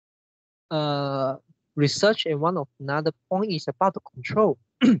 uh, research, and one of another point is about the control.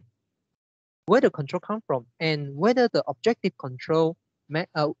 Where the control come from, and whether the objective control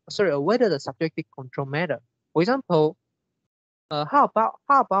whether the subjective control matter. For example, how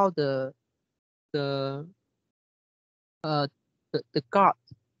about the uh the guard,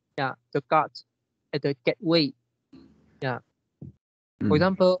 yeah, the guard at the gateway, yeah. For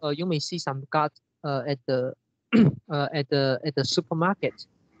example, you may see some guard at the at the supermarket,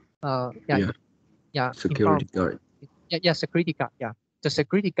 yeah, in front Security of, guard. yeah, security guard, yeah, the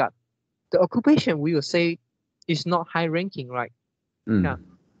security guard. The occupation, we will say, is not high ranking, right? Yeah,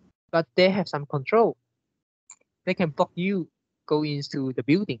 but they have some control. They can block you go into the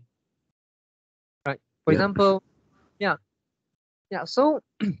building, right? For example, yeah, yeah. So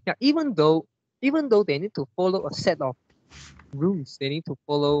yeah, even though they need to follow a set of rules, they need to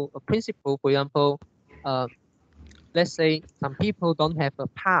follow a principle. For example, uh, let's say some people don't have a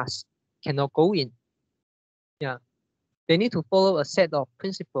pass, cannot go in. Yeah, they need to follow a set of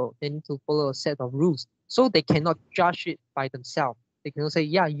principle. They need to follow a set of rules, so they cannot judge it by themselves. They cannot say,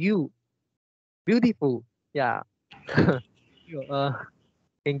 yeah, you beautiful, yeah, you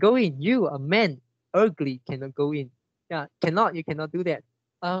can go in. You a man, ugly, cannot go in. Yeah, cannot. You cannot do that.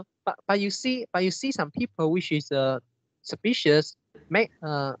 But you see some people which is suspicious,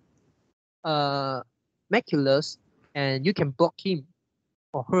 uh, maculous, and you can block him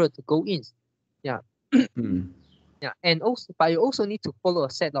or her to go in. Yeah, yeah, and also, but you also need to follow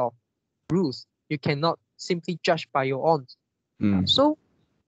a set of rules. You cannot simply judge by your own. So,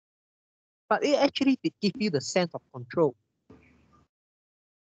 but it actually did give you the sense of control.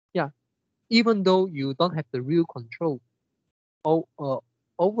 Yeah, even though you don't have the real control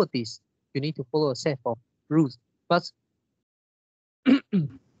over this, you need to follow a set of rules. But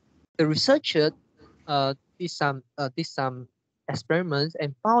the researcher did some experiments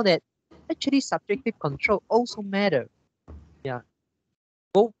and found that actually subjective control also matter. Yeah,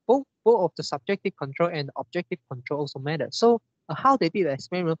 both of the subjective control and objective control also matter. So how they did the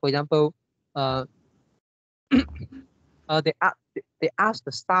experiment, for example, uh, they asked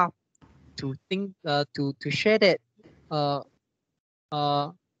the staff to think to share that uh,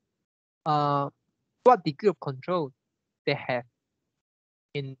 uh, uh, what degree of control they have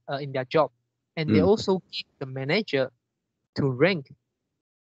in their job, and they also give the manager to rank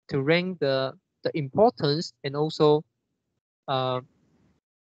the importance, and also uh,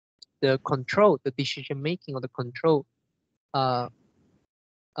 the control, the decision making, or the control uh,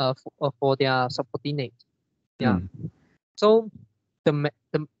 for their subordinate. Yeah. So the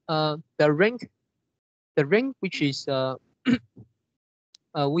rank which is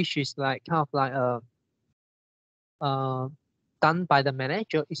like kind of like done by the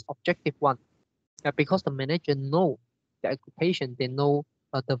manager is objective one. Yeah, because the manager know the occupation, they know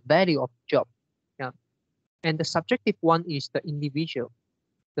the value of job. Yeah, and the subjective one is the individual,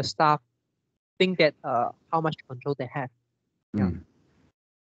 the staff. think that how much control they have. Yeah. Mm.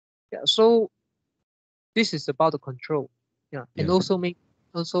 Yeah. So this is about the control. Yeah. And Yeah. also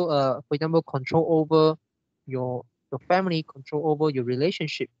for example, control over your family, control over your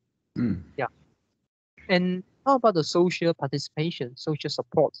relationship. Mm. Yeah. And how about the social participation, social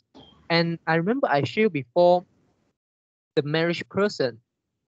support? And I remember I shared before the marriage person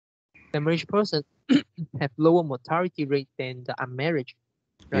have lower mortality rate than the unmarried,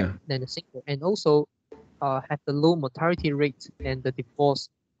 right? Yeah. Than the single, and also have the low mortality rate than the divorced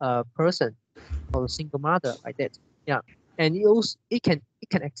person or single mother, like that. Yeah, and it can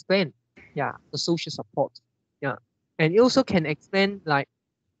explain, yeah, the social support. Yeah, and it also can explain like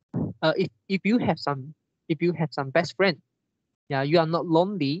if you have some best friend, yeah, you are not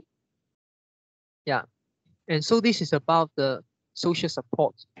lonely. Yeah, and so this is about the social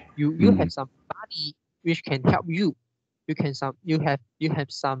support. You Mm. have somebody which can help you. You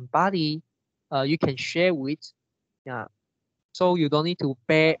have somebody you can share with. Yeah, so you don't need to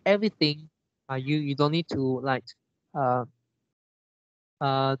bear everything. You don't need to like uh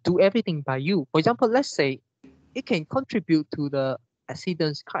do everything by you. For example, let's say it can contribute to the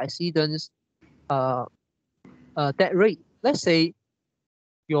car accidents uh that rate. Let's say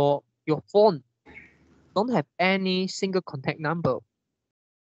your phone don't have any single contact number.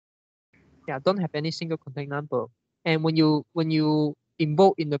 Yeah, don't have any single contact number. And when you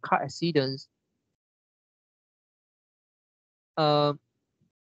involve in the car accidents, uh,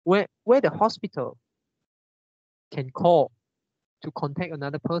 where the hospital can call to contact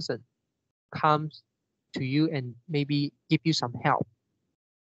another person comes to you and maybe give you some help.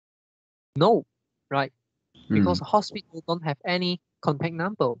 No, right? Because Mm. hospital don't have any contact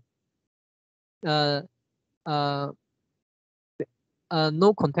number. Uh, uh,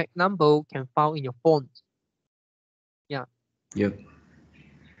 no contact number can found in your phone. Yeah, Yep.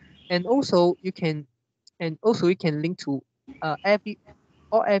 and also you can link to every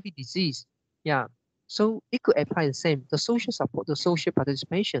disease. Yeah, so it could apply the same. The social support, the social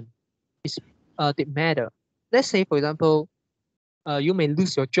participation is they matter. Let's say, for example, you may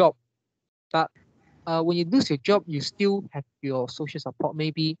lose your job, but when you lose your job, you still have your social support.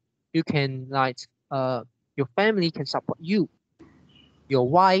 Maybe you can like your family can support you, your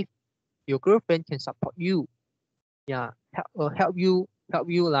wife, your girlfriend can support you. Yeah, help you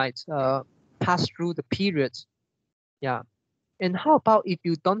like pass through the periods. Yeah, and how about if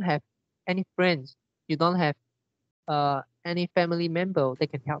you don't have any friends, you don't have any family member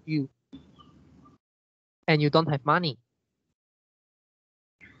that can help you, and you don't have money?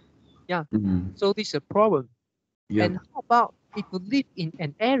 Yeah, Mm. so this is a problem. Yep. And how about if you live in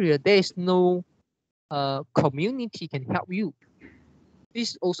an area there is no community can help you?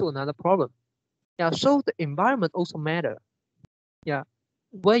 This is also another problem. Yeah, so the environment also matter. Yeah,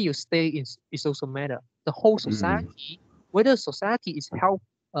 where you stay is also matter. The whole Mm. society, whether society is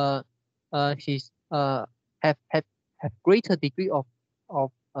uh his have greater degree of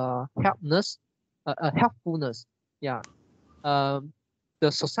helpfulness. Yeah, um,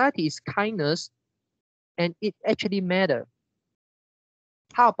 the society is kindness, and it actually matter.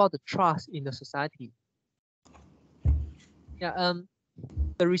 How about the trust in the society? Yeah,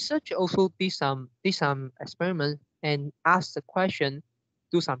 the researcher also did some experiment and asked the question,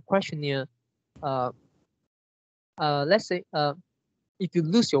 do some questionnaire. Uh, let's say if you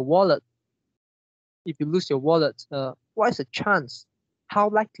lose your wallet, what is the chance? How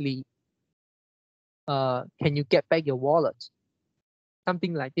likely can you get back your wallet?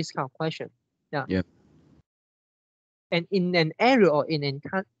 Something like this kind of question. Yeah. Yep. And in an area or in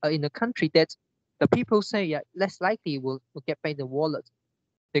a country that the people say, yeah, less likely will get back the wallet.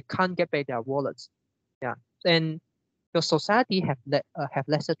 They can't get back their wallets. Yeah. And the society have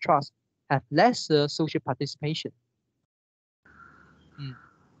lesser trust, have lesser social participation. Mm.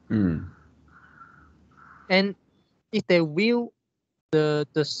 Mm. And if they view the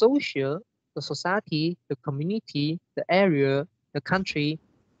society, the community, the area, the country,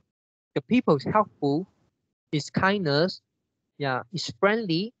 the people is helpful, is kindness, yeah, is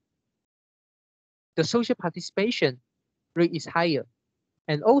friendly, the social participation rate is higher.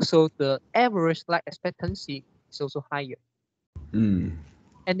 And also the average life expectancy is also higher. Mm.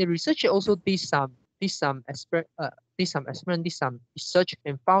 And the researcher also did some research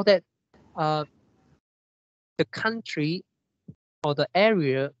and found that uh, the country or the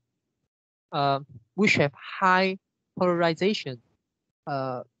area uh, which have high polarization,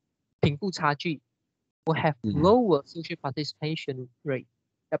 uh, 贫富差距, will have Mm. lower social participation rate.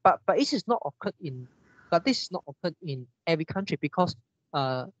 But this is not occurred in every country because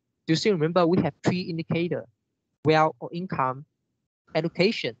do you still remember we have three indicators: wealth or income,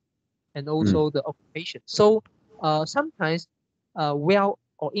 education. and also the occupation. So sometimes wealth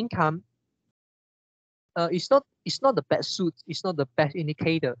or income it's not the best suit, it's not the best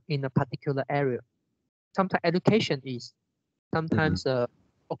indicator in a particular area. Sometimes education is, sometimes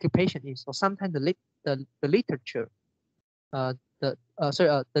occupation is, or sometimes the literature, the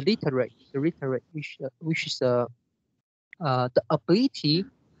literate, which is the ability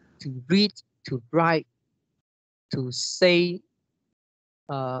to read, to write, to say,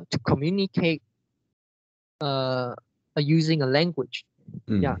 to communicate using a language.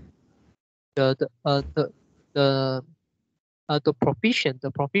 Yeah, the provision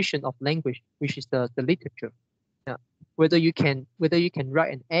of language, which is the literature. Yeah, whether you can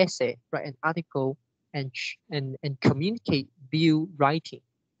write an essay, write an article, and communicate view writing,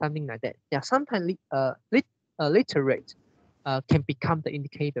 something like that. Yeah, sometimes literate can become the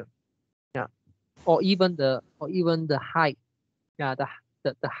indicator. Yeah, or even the height. Yeah, the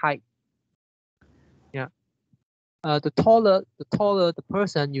height. Yeah, the taller the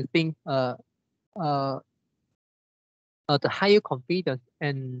person, you think the higher confidence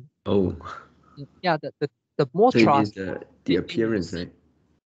and yeah, the more so it trust. is the appearance, right?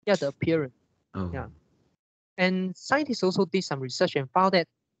 Yeah, the appearance. Oh. Yeah, and scientists also did some research and found that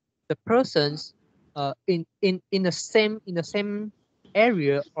the persons in the same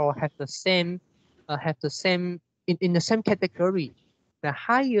area, or have the same in the same category, the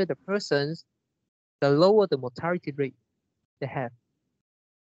higher the persons, the lower the mortality rate they have.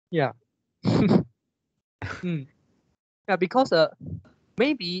 Yeah. Yeah, because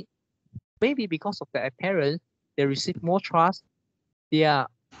maybe because of the appearance, they receive more trust. They are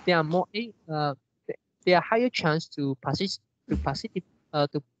more they are higher chance to participate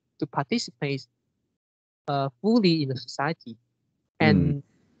fully in the society, and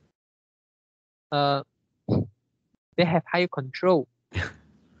they have higher control.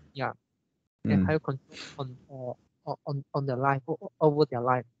 Yeah, they have higher control on their life, over their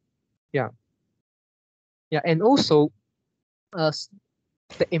life. Yeah, yeah, and also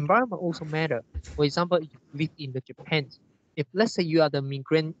the environment also matter. For example, if you live in the Japan, if let's say you are the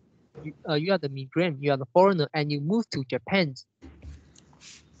migrant, you are the foreigner, and you move to Japan,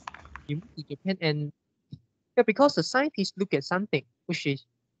 and yeah, because the scientists look at something, which is,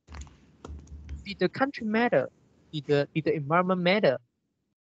 did the country matter? Did the environment matter?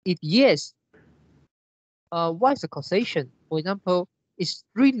 If yes, what is the causation? For example, it's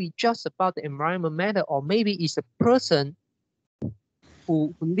really just about the environment matter, or maybe it's a person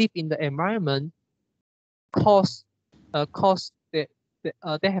who live in the environment cause they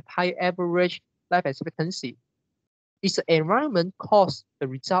have high average life expectancy. Is the environment cause the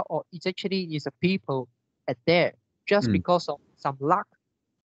result, or it's actually is the people at there just because of some luck?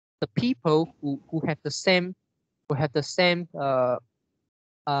 The people who have the same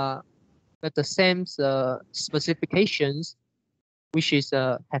specifications, which is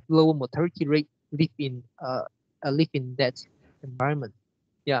have lower mortality rate, live in that environment.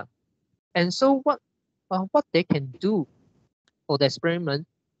 Yeah, and so what they can do for the experiment,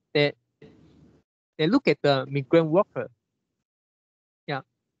 they look at the migrant worker. Yeah,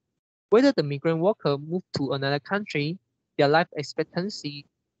 whether the migrant worker move to another country, their life expectancy,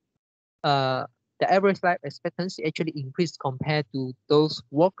 the average life expectancy actually increased compared to those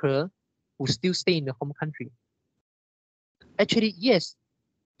workers who still stay in the home country. Actually, yes.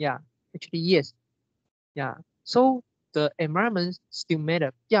 Yeah, actually, yes. Yeah. So the environment still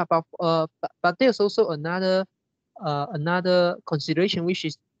matter. Yeah, but there's also another consideration, which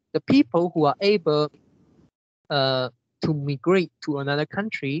is the people who are able to migrate to another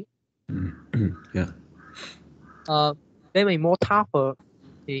country. Yeah. They may more tougher,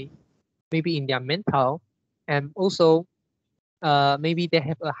 maybe in their mental, and also maybe they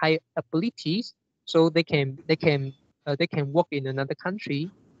have a high abilities, so they can work in another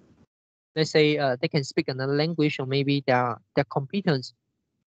country. Let's say they can speak another language, or maybe their competence,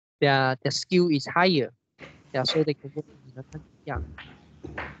 their skill is higher. Yeah, so they can work in another country. Yeah.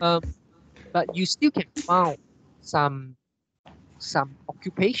 But you still can find some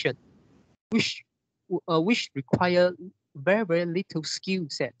occupation which require very little skill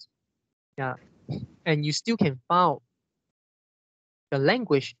set. Yeah, and you still can find the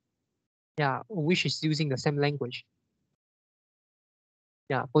language. Yeah, which is using the same language.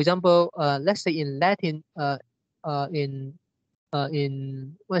 Yeah, for example, let's say in Latin, in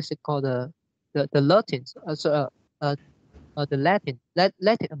what is it called, the Latins, the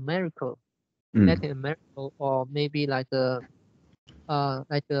Latin America, or maybe like the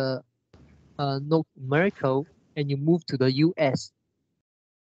North America, and you move to the U.S.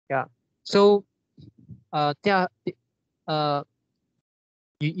 Yeah, so there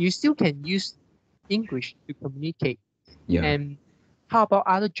you still can use English to communicate. Yeah. And how about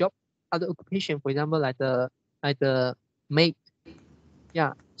other job, other occupation, for example, like the maid?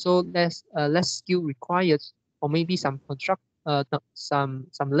 Yeah. So less skill required, or maybe some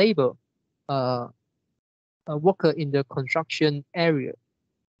some labor, a worker in the construction area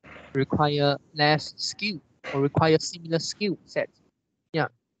require less skill or require similar skill sets. Yeah.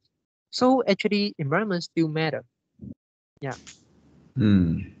 So actually, environment still matter. Yeah.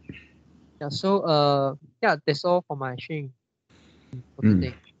 Mm. Yeah. So yeah, that's all for my sharing for Mm.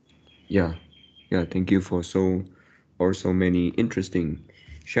 today. Yeah. Yeah. Thank you for so many interesting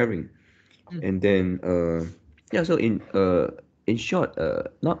sharing. Mm, And then yeah, so in short,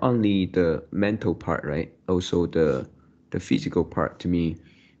 not only the mental part, right? Also the physical part to me,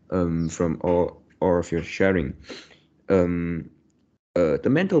 from all of your sharing. Um the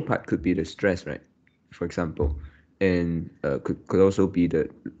mental part could be the stress, right? For example, and could also be the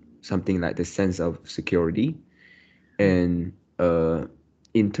something like the sense of security, mm, and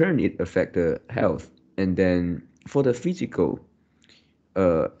in turn it affect the health. And then for the physical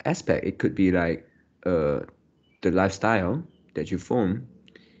aspect, it could be like the lifestyle that you form,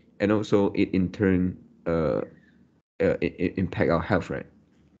 and also it in turn it impact our health, right?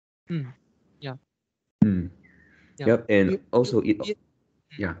 mm. Yeah. Mm. Yeah. Yep. And You, also it, you,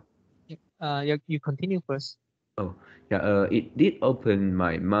 yeah. yeah. You continue first. Oh, yeah. It did open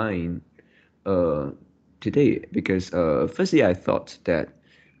my mind uh, today, because firstly I thought that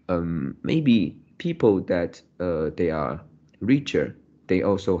maybe people that they are richer, they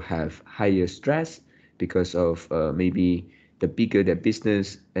also have higher stress because of maybe the bigger their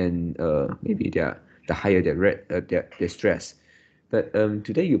business, and maybe the higher their stress. But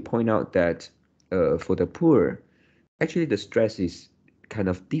today you point out that for the poor, actually the stress is kind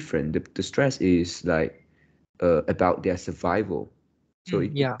of different. The stress is like about their survival. So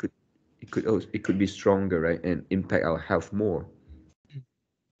Mm, yeah. it could be stronger, right, and impact our health more. Mm.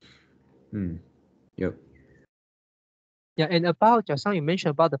 Hmm. Yep. Yeah. And about just now you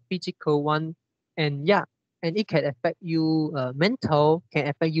mentioned about the physical one, and yeah, and it can affect you mental, can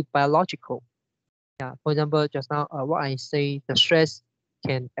affect you biological. Yeah. For example, just now what I say, the stress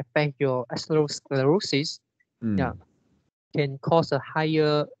can affect your atherosclerosis. Hmm. Yeah. Can cause a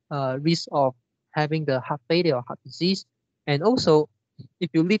higher risk of having the heart failure or heart disease. And also, if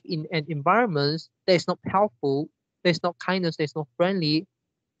you live in an environment that is not helpful, there's not kindness, there's not friendly,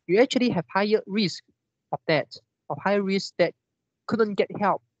 you actually have higher risk of that, of higher risk that couldn't get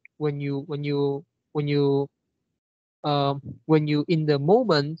help when when you when you in the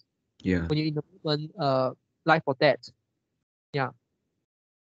moment Yeah. when you in the moment life or death. Yeah.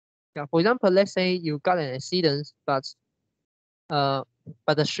 Yeah. For example, let's say you got an accident, uh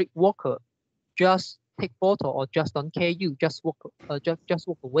but the street walker just take photo or just don't care you, just walk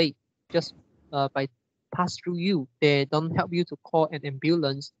away, just by pass through you. They don't help you to call an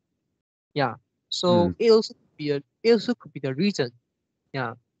ambulance. Yeah. Hmm. So it also could be the reason.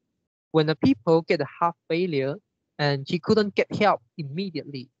 Yeah. When the people get a heart failure and he couldn't get help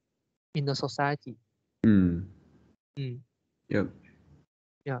immediately in the society. Hmm. Mm, Yep.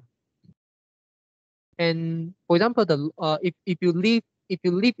 yeah. And for example, if you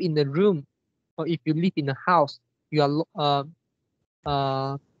live in the room or if you live in a house, you are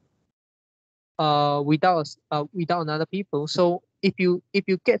uh without another people. So if you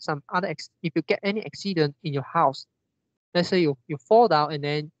get if you get any accident in your house, let's say you fall down and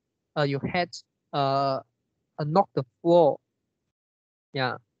then your head uh knock the floor,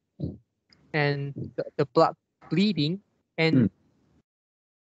 yeah, and the blood bleeding, Hmm. and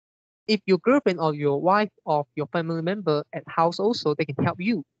if your girlfriend or your wife or your family member at house also, they can help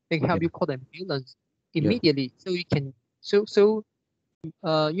you. They can help Yeah. you call the ambulance Yep. immediately, so you can so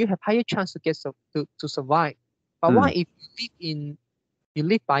you have higher chance to to survive. But Hmm. what if you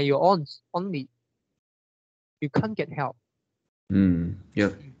live by your own only, you can't get help. Hmm.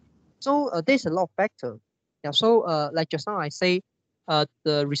 Yep. Mm. So there's a lot of factor. Yeah. So like just now I say,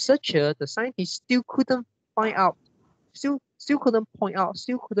 the researcher, the scientist still couldn't find out, still couldn't point out,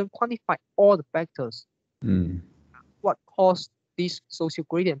 still couldn't quantify all the factors Hmm. what caused this social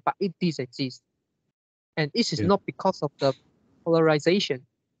gradient, but it does exist, and this is Yep. not because of the polarization,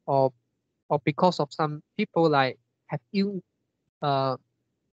 or because of some people like have ill uh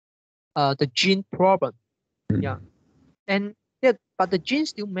the gene problem. Yeah. Hmm. And yeah, but the genes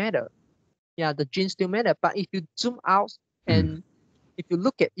still matter. Yeah, the genes still matter. But if you zoom out Hmm. and if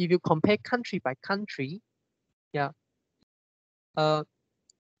you compare country by country, yeah, uh,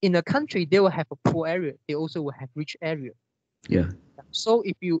 in a country they will have a poor area, they also will have rich area. Yeah. So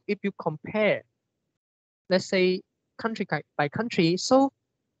if you compare, let's say country by country, so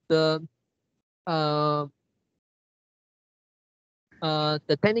the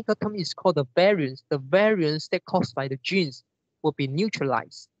technical term is called the variance. The variance that caused by the genes will be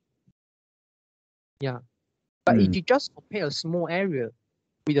neutralized. Yeah. But if you just compare a small area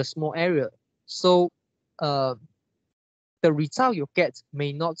with a small area, so the result you get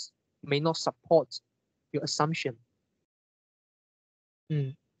may not support your assumption.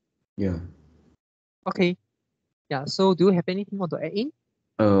 Yeah. Okay. Yeah. So do you have anything more to add in?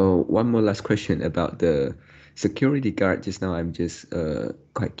 One more last question about the security guard. Just now, I'm just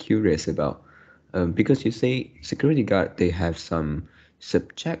quite curious about because you say security guard, they have some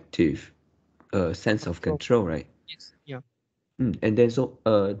subjective sense of control, right? Yes. Yeah. And then so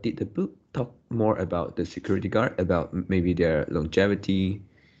did the book talk more about the security guard, about maybe their longevity?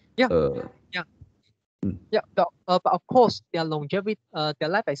 Yeah. But of course, their longevity, their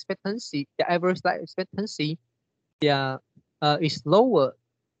life expectancy, their average life expectancy, is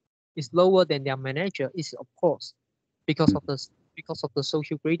lower than their manager, is of course because of the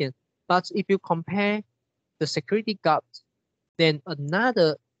social gradient. But if you compare the security guard, then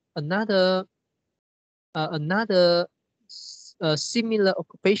another similar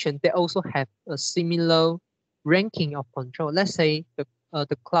occupation that also have a similar ranking of control. Let's say the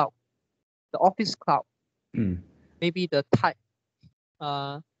cloud, the office cloud, maybe the type,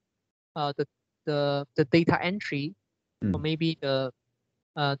 the data entry, or maybe the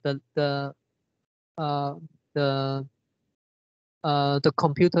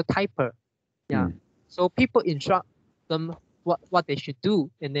computer typer. Yeah. So people instruct them what they should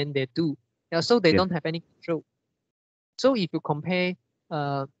do, and then they do. Yeah. So they don't have any control. So if you compare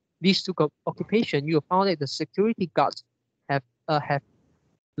these two occupations, you found that the security guards have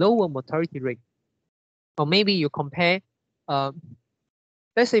lower mortality rate. Or maybe you compare,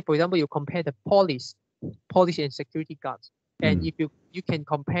 let's say for example, you compare the police and security guards, and if you can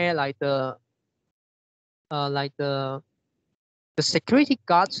compare like the security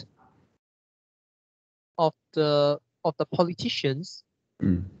guards of the politicians,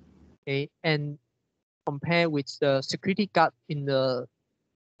 okay, and compare with the security guard in the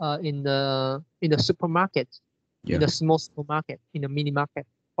supermarket, in the small supermarket, in the mini market,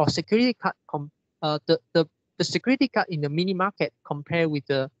 or security guard the security guard in the mini market compare with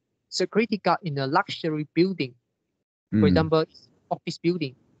the security guard in a luxury building, for example, office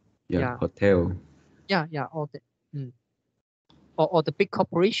building, hotel, all the or the big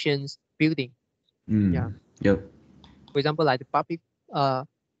corporations building, for example, like the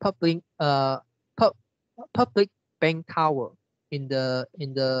public bank tower in the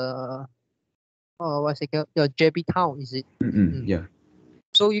what's it called, JB Town, is it? Yeah.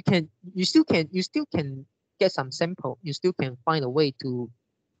 So you still can get some sample. You still can find a way to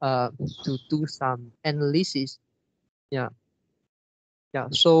do some analysis.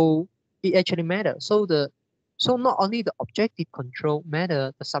 So it actually matters. So not only the objective control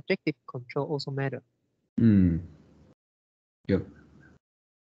matter, the subjective control also matter. Yep.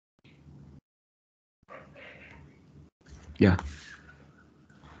 Yeah.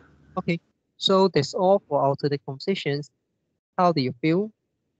 Okay. So that's all for our today conversations. How do you feel?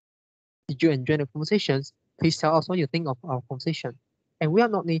 Did you enjoy the conversations? Please tell us what you think of our conversation. And we are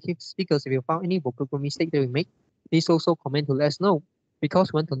not native speakers. If you found any vocal mistake that we make, please also comment to let us know,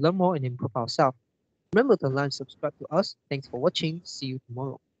 because we want to learn more and improve ourselves. Remember to like and subscribe to us. Thanks for watching. See you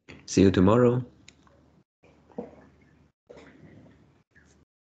tomorrow. See you tomorrow.